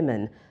new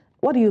chairman.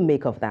 What do you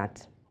make of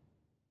that?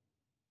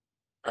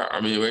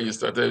 I mean, when you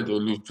started to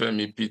look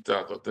Femi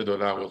Peter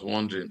Adebola, I was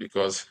wondering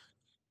because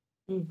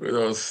we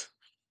always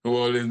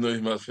know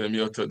him as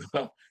Femi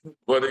Otedola.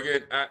 But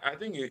again, I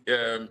think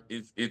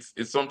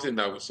it's something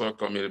that we saw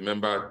coming.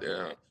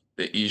 Remember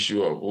the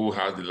issue of who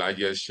has the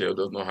largest share,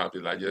 does not have the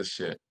largest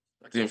share.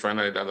 I think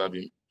finally that has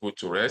been put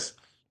to rest.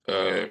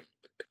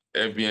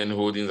 FBN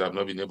Holdings have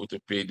not been able to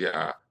pay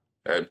their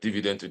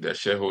dividend to their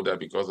shareholder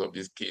because of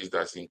this case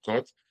that's in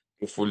court.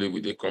 Hopefully,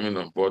 with the coming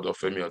on board of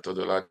Femi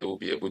Otedola, they will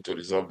be able to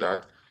resolve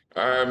that.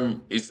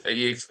 It's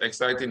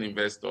exciting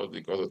investors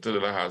because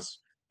Otedola has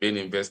been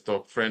investor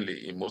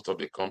friendly in most of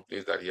the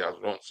companies that he has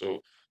run.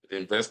 So the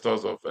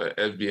investors of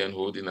FBN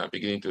Holding are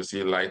beginning to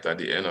see light at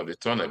the end of the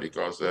tunnel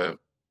because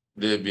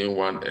they've been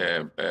one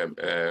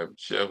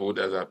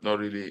shareholders have not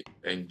really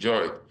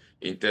enjoyed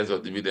in terms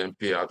of dividend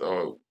payout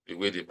or the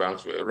way the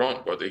banks were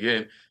run. But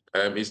again,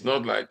 it's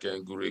not like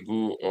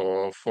Guregu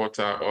or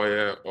Forta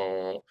Oil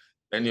or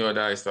any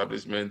other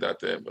establishment that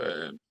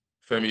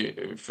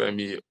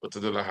Femi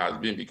Otedola has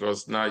been,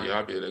 because now you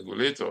have a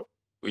regulator,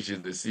 which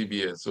is the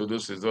CBN. So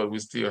those results, we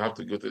still have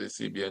to go to the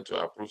CBN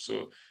to approve.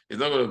 So it's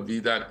not going to be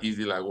that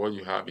easy like what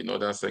you have in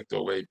other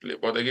sectors where you play.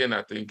 But again,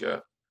 I think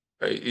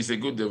it's a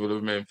good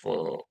development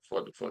for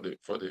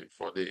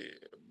the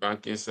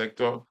banking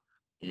sector.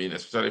 I mean,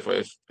 especially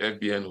for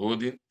FBN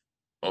Holding,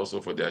 also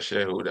for their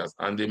shareholders.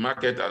 And the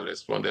market has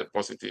responded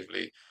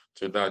positively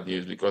to that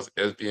news because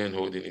FBN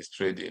Holding is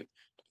trading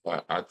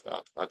at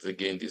a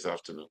gain this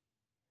afternoon.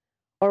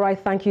 All right,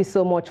 thank you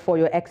so much for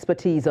your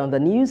expertise on the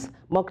news.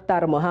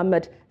 Mokhtar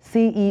Mohammed,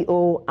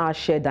 CEO,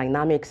 Adhere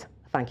Dynamics,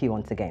 thank you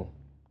once again.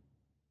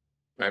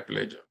 My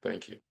pleasure.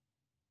 Thank you.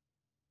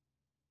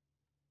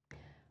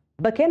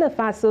 Burkina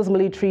Faso's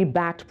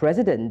military-backed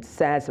president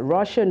says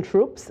Russian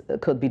troops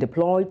could be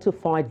deployed to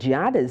fight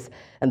jihadists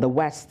in the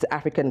West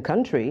African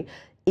country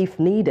if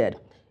needed.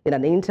 In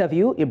an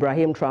interview,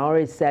 Ibrahim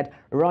Traoré said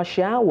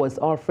Russia was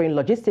offering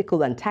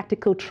logistical and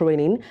tactical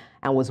training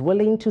and was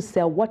willing to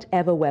sell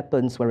whatever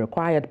weapons were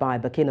required by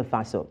Burkina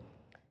Faso.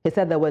 He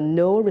said there were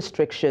no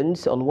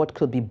restrictions on what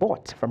could be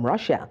bought from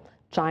Russia,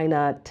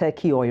 China,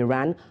 Turkey, or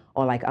Iran,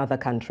 unlike other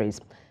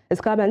countries.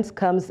 His comments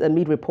comes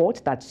amid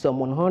reports that some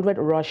 100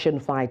 Russian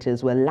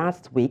fighters were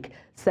last week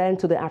sent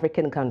to the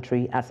African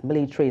country as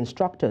military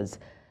instructors.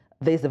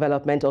 This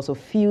development also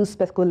fuels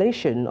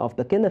speculation of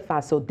Burkina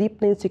Faso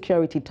deepening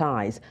security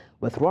ties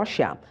with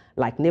Russia,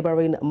 like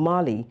neighboring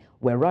Mali,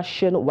 where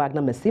Russian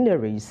Wagner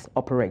mercenaries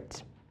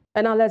operate.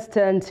 And now let's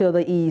turn to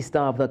the east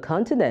of the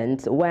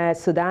continent, where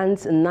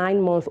Sudan's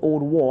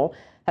 9-month-old war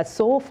has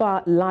so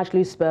far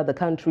largely spared the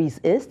country's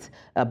east,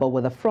 but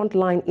with the front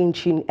line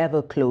inching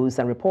ever close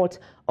and reports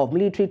of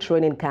military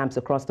training camps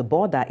across the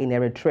border in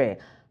Eritrea,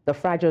 the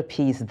fragile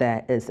peace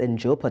there is in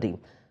jeopardy.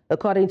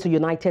 According to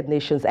United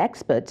Nations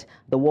experts,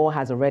 the war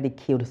has already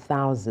killed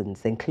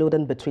thousands,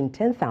 including between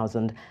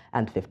 10,000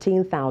 and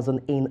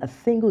 15,000 in a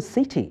single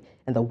city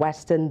in the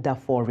western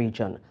Darfur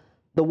region.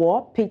 The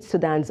war pits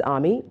Sudan's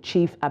army,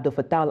 Chief Abdel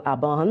Fattah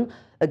al-Burhan,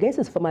 against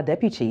his former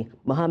deputy,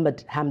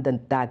 Mohamed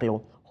Hamdan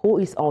Daglo, who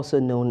is also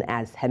known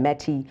as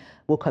Hemeti,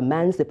 who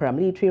commands the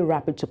paramilitary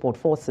Rapid Support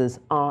Forces,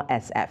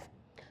 RSF.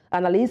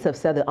 Analysts have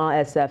said the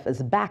RSF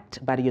is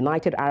backed by the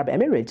United Arab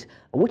Emirates,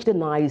 which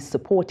denies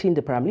supporting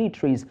the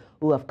paramilitaries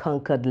who have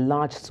conquered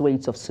large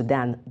swathes of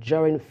Sudan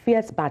during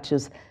fierce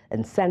battles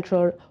in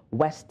central,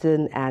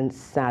 western, and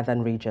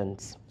southern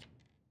regions.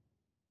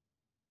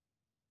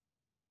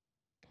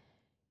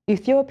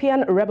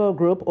 Ethiopian rebel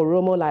group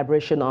Oromo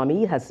Liberation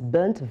Army has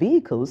burnt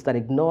vehicles that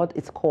ignored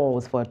its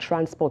calls for a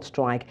transport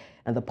strike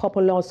in the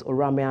populous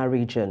Oromia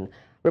region.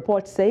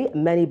 Reports say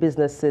many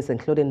businesses,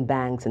 including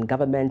banks and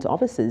government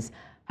offices,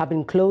 have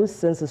been closed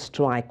since the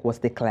strike was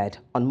declared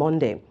on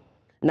Monday.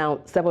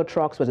 Now, several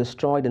trucks were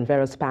destroyed in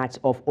various parts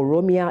of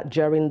Oromia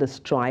during the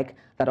strike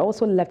that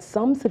also left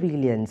some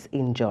civilians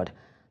injured.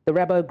 The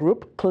rebel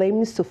group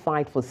claims to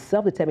fight for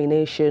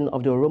self-determination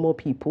of the Oromo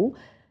people,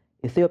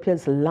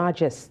 Ethiopia's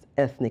largest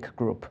ethnic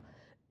group.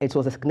 It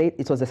was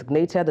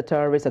designated a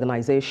terrorist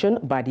organization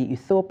by the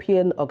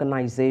Ethiopian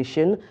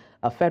Organization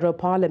of Federal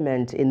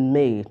Parliament in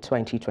May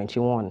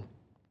 2021.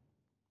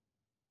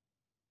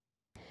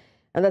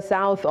 In the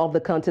south of the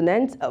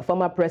continent,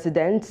 former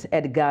President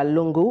Edgar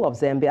Lungu of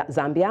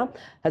Zambia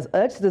has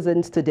urged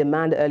citizens to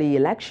demand early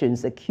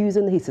elections,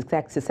 accusing his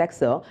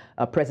successor,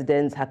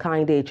 President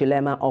Hakainde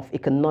Hichilema, of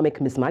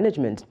economic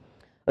mismanagement.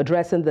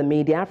 Addressing the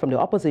media from the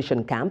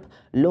opposition camp,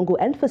 Lungu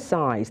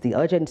emphasized the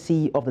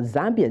urgency of the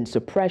Zambians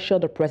to pressure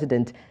the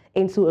president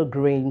into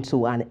agreeing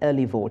to an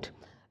early vote.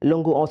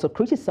 Lungu also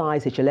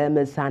criticized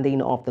Hichilema's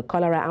handling of the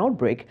cholera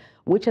outbreak,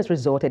 which has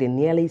resulted in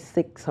nearly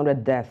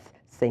 600 deaths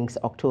since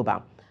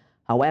October.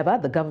 However,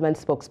 the government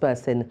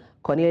spokesperson,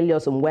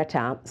 Cornelius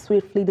Mweta,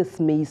 swiftly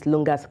dismissed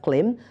Lunga's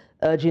claim,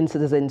 urging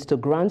citizens to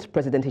grant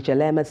President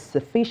Hichilema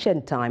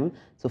sufficient time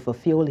to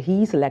fulfill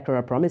his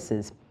electoral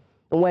promises.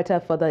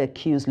 Mweta further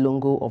accused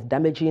Lungu of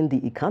damaging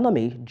the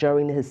economy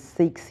during his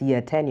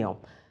 6-year tenure.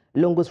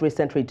 Lungu's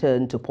recent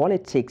return to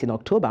politics in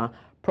October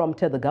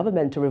prompted the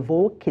government to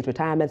revoke his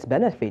retirement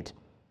benefit.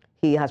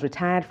 He has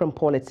retired from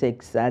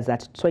politics as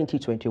at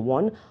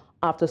 2021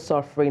 after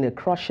suffering a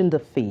crushing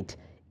defeat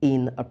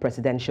in a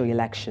presidential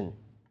election.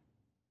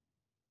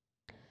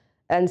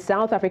 And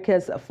South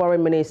Africa's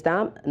Foreign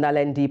Minister,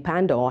 Nalendi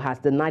Pandor, has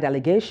denied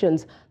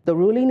allegations the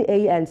ruling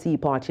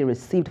ANC party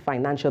received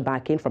financial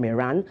backing from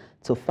Iran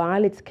to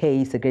file its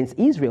case against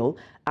Israel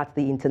at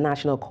the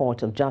International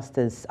Court of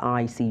Justice,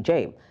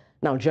 ICJ.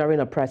 Now, during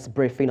a press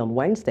briefing on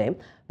Wednesday,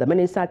 the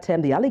minister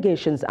termed the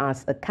allegations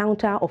as a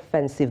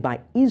counter-offensive by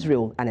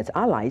Israel and its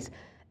allies,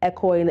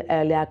 echoing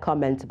earlier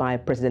comments by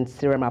President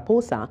Cyril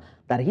Ramaphosa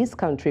that his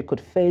country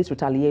could face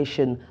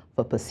retaliation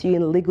for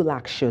pursuing legal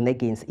action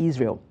against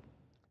Israel.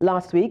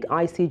 Last week,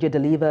 ICJ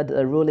delivered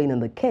a ruling in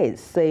the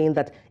case, saying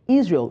that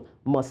Israel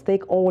must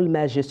take all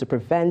measures to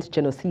prevent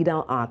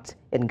genocidal acts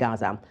in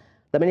Gaza.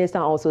 The minister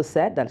also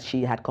said that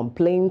she had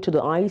complained to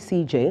the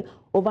ICJ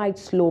over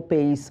its slow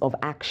pace of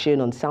action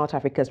on South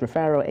Africa's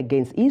referral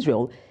against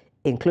Israel,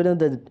 including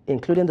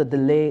the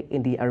delay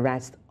in the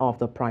arrest of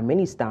the Prime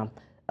Minister,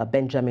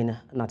 Benjamin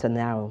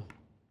Netanyahu.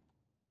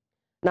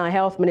 Now,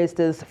 health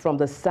ministers from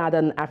the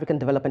Southern African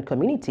Development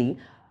Community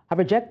have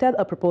rejected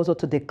a proposal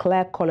to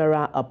declare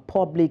cholera a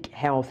public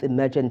health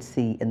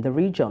emergency in the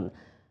region.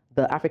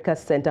 The Africa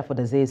Center for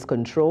Disease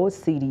Control,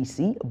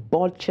 CDC,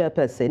 board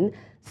chairperson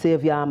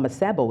Sylvia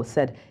Masebo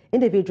said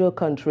individual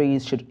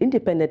countries should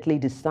independently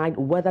decide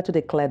whether to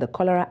declare the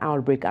cholera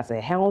outbreak as a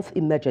health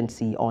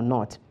emergency or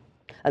not.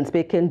 And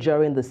speaking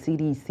during the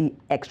CDC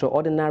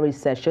extraordinary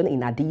session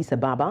in Addis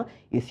Ababa,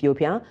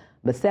 Ethiopia,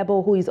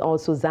 Masebo, who is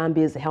also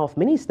Zambia's health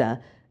minister,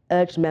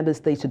 urged member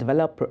states to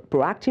develop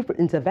proactive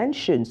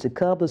interventions to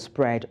curb the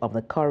spread of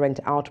the current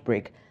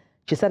outbreak.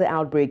 She said the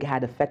outbreak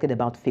had affected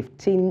about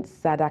 15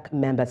 SADC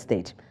member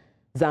states.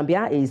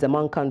 Zambia is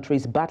among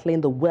countries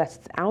battling the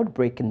worst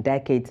outbreak in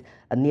decades,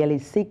 and nearly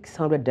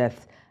 600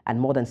 deaths and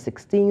more than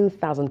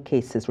 16,000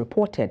 cases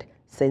reported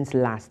since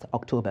last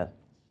October.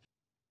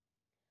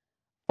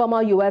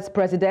 Former U.S.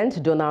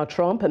 President Donald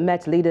Trump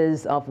met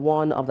leaders of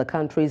one of the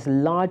country's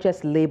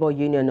largest labor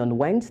union on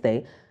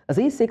Wednesday as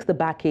he seeks the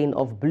backing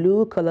of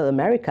blue-collar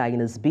America in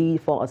his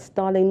bid for a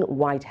stalling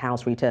White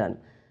House return.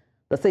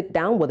 The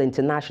sit-down with the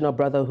International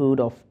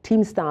Brotherhood of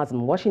Teamsters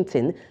in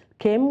Washington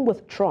came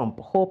with Trump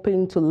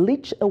hoping to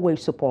leech away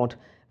support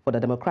for the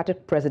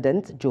Democratic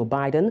President Joe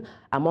Biden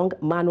among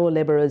manual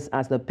laborers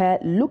as the pair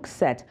look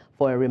set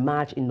for a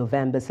rematch in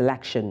November's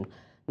election.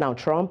 Now,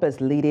 Trump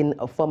is leading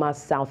a former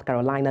South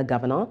Carolina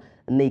Governor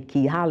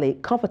Nikki Haley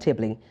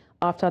comfortably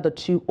after the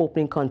two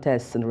opening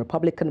contests in the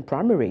Republican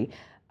primary,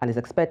 and is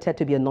expected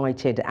to be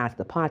anointed as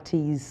the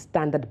party's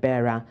standard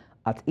bearer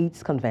at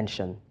its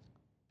convention.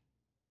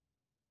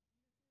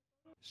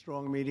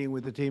 Strong meeting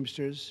with the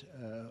Teamsters.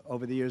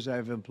 Over the years,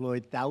 I've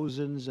employed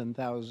thousands and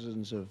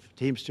thousands of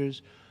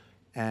Teamsters,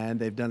 and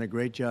they've done a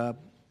great job,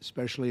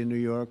 especially in New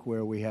York,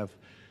 where we have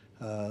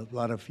a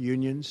lot of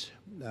unions.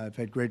 I've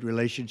had great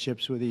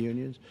relationships with the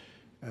unions.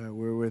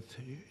 We're with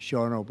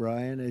Sean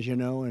O'Brien, as you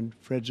know, and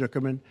Fred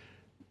Zuckerman,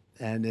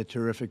 and they're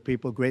terrific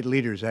people, great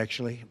leaders,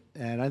 actually.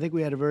 And I think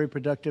we had a very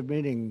productive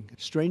meeting.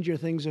 Stranger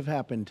things have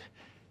happened.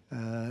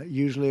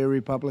 Usually a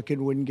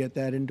Republican wouldn't get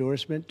that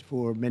endorsement.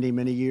 For many,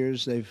 many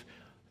years,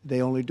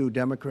 they only do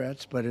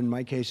Democrats, but in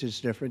my case,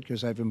 it's different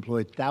because I've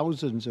employed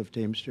thousands of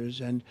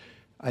Teamsters, and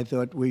I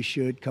thought we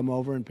should come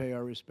over and pay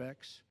our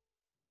respects.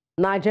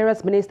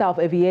 Nigeria's Minister of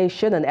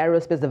Aviation and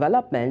Aerospace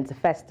Development,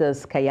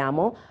 Festus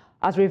Keyamo,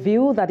 has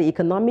revealed that the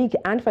Economic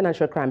and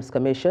Financial Crimes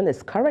Commission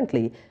is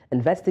currently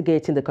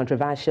investigating the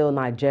controversial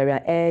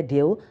Nigeria air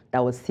deal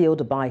that was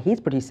sealed by his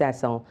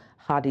predecessor,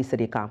 Hadi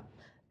Sirika.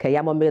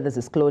 Keyamo made this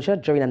disclosure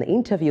during an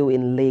interview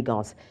in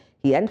Lagos.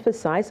 He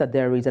emphasized that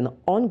there is an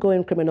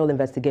ongoing criminal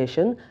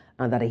investigation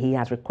and that he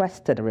has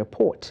requested a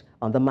report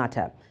on the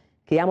matter.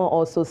 Keyamo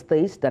also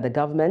states that the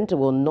government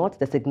will not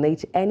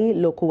designate any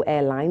local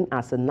airline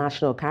as a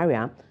national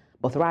carrier,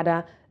 but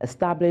rather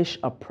establish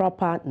a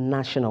proper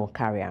national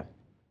carrier.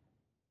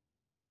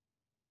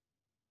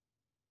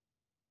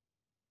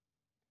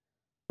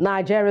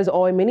 Nigeria's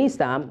oil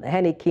minister,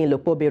 Henikin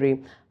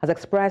Lokpobiri, has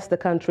expressed the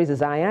country's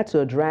desire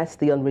to address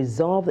the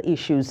unresolved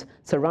issues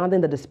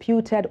surrounding the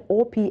disputed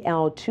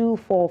OPL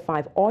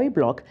 245 oil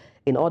block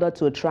in order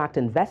to attract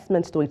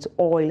investments to its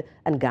oil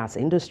and gas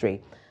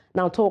industry.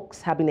 Now,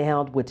 talks have been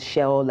held with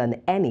Shell and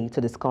Eni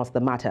to discuss the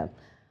matter.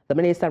 The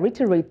minister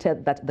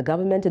reiterated that the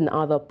government and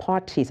other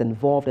parties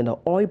involved in the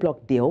oil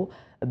block deal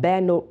bear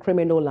no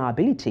criminal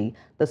liability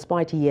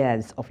despite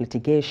years of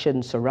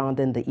litigation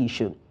surrounding the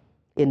issue.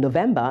 In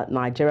November,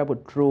 Nigeria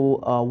withdrew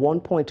a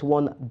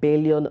 $1.1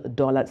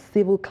 billion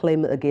civil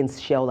claim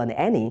against Shell and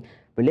Eni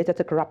related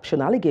to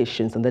corruption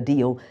allegations in the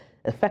deal,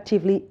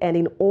 effectively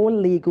ending all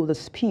legal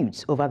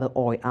disputes over the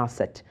oil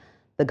asset.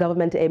 The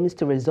government aims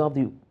to resolve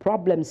the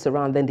problems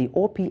surrounding the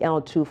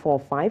OPL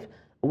 245,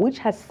 which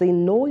has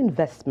seen no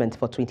investment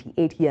for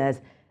 28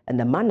 years, in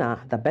a manner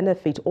that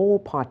benefits all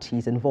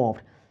parties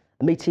involved.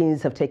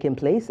 Meetings have taken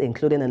place,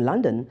 including in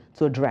London,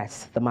 to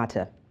address the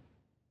matter.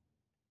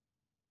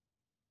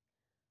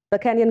 The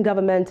Kenyan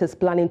government is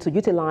planning to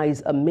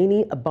utilize a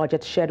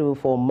mini-budget schedule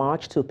for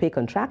March to pay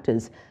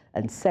contractors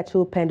and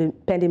settle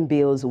pending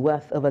bills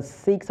worth over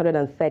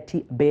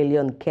 630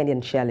 billion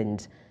Kenyan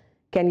shillings.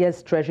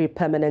 Kenya's Treasury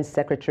Permanent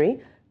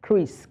Secretary,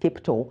 Chris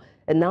Kipto,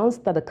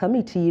 announced that the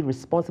committee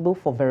responsible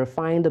for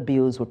verifying the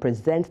bills will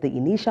present the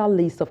initial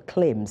list of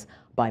claims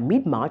by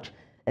mid-March,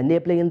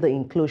 enabling the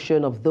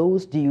inclusion of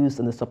those dues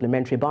in the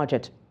supplementary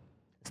budget.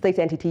 State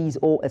entities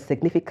owe a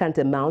significant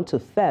amount to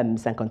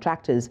firms and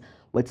contractors,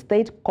 with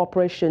state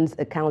corporations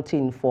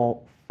accounting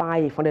for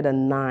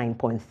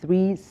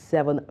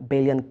 509.37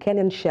 billion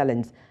Kenyan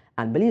shillings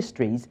and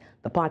ministries,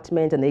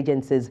 departments and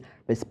agencies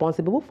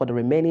responsible for the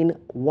remaining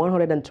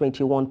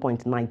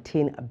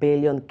 121.19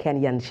 billion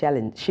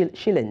Kenyan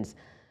shillings.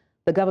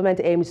 The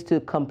government aims to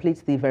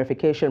complete the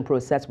verification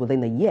process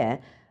within a year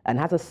and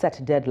has a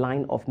set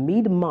deadline of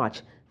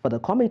mid-March for the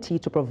committee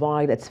to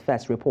provide its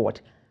first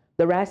report.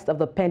 The rest of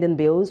the pending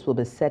bills will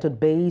be settled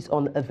based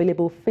on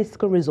available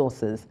fiscal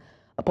resources.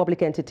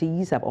 Public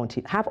entities have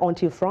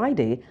until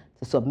Friday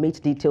to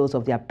submit details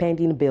of their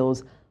pending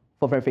bills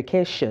for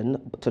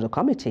verification to the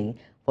committee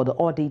for the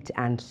audit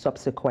and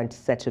subsequent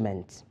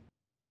settlement.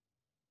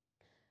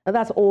 And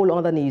that's all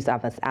on the news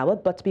at this hour.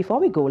 But before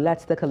we go,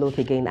 let's take a look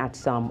again at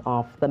some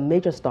of the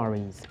major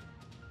stories.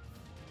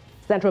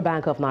 Central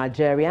Bank of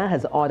Nigeria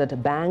has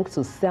ordered banks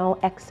to sell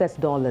excess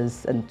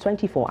dollars in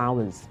 24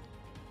 hours.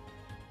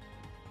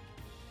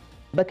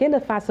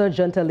 Burkina Faso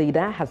junta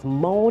leader has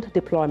mauled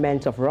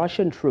deployment of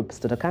Russian troops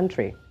to the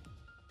country.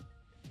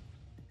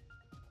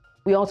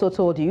 We also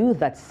told you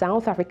that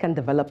South African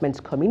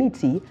Development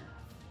Community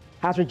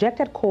has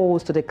rejected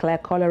calls to declare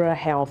cholera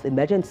health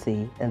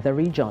emergency in the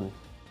region.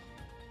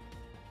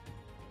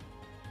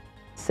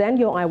 Send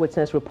your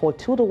eyewitness report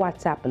to the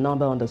WhatsApp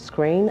number on the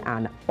screen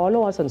and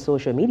follow us on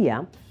social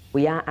media.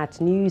 We are at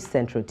News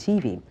Central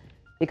TV.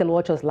 You can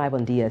watch us live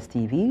on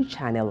DSTV,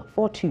 channel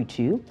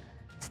 422,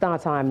 Star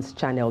Times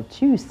channel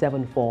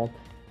 274,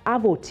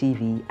 Avo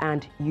TV,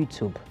 and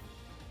YouTube.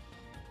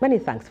 Many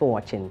thanks for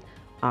watching.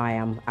 I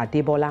am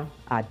Adebola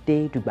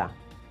Adedugba.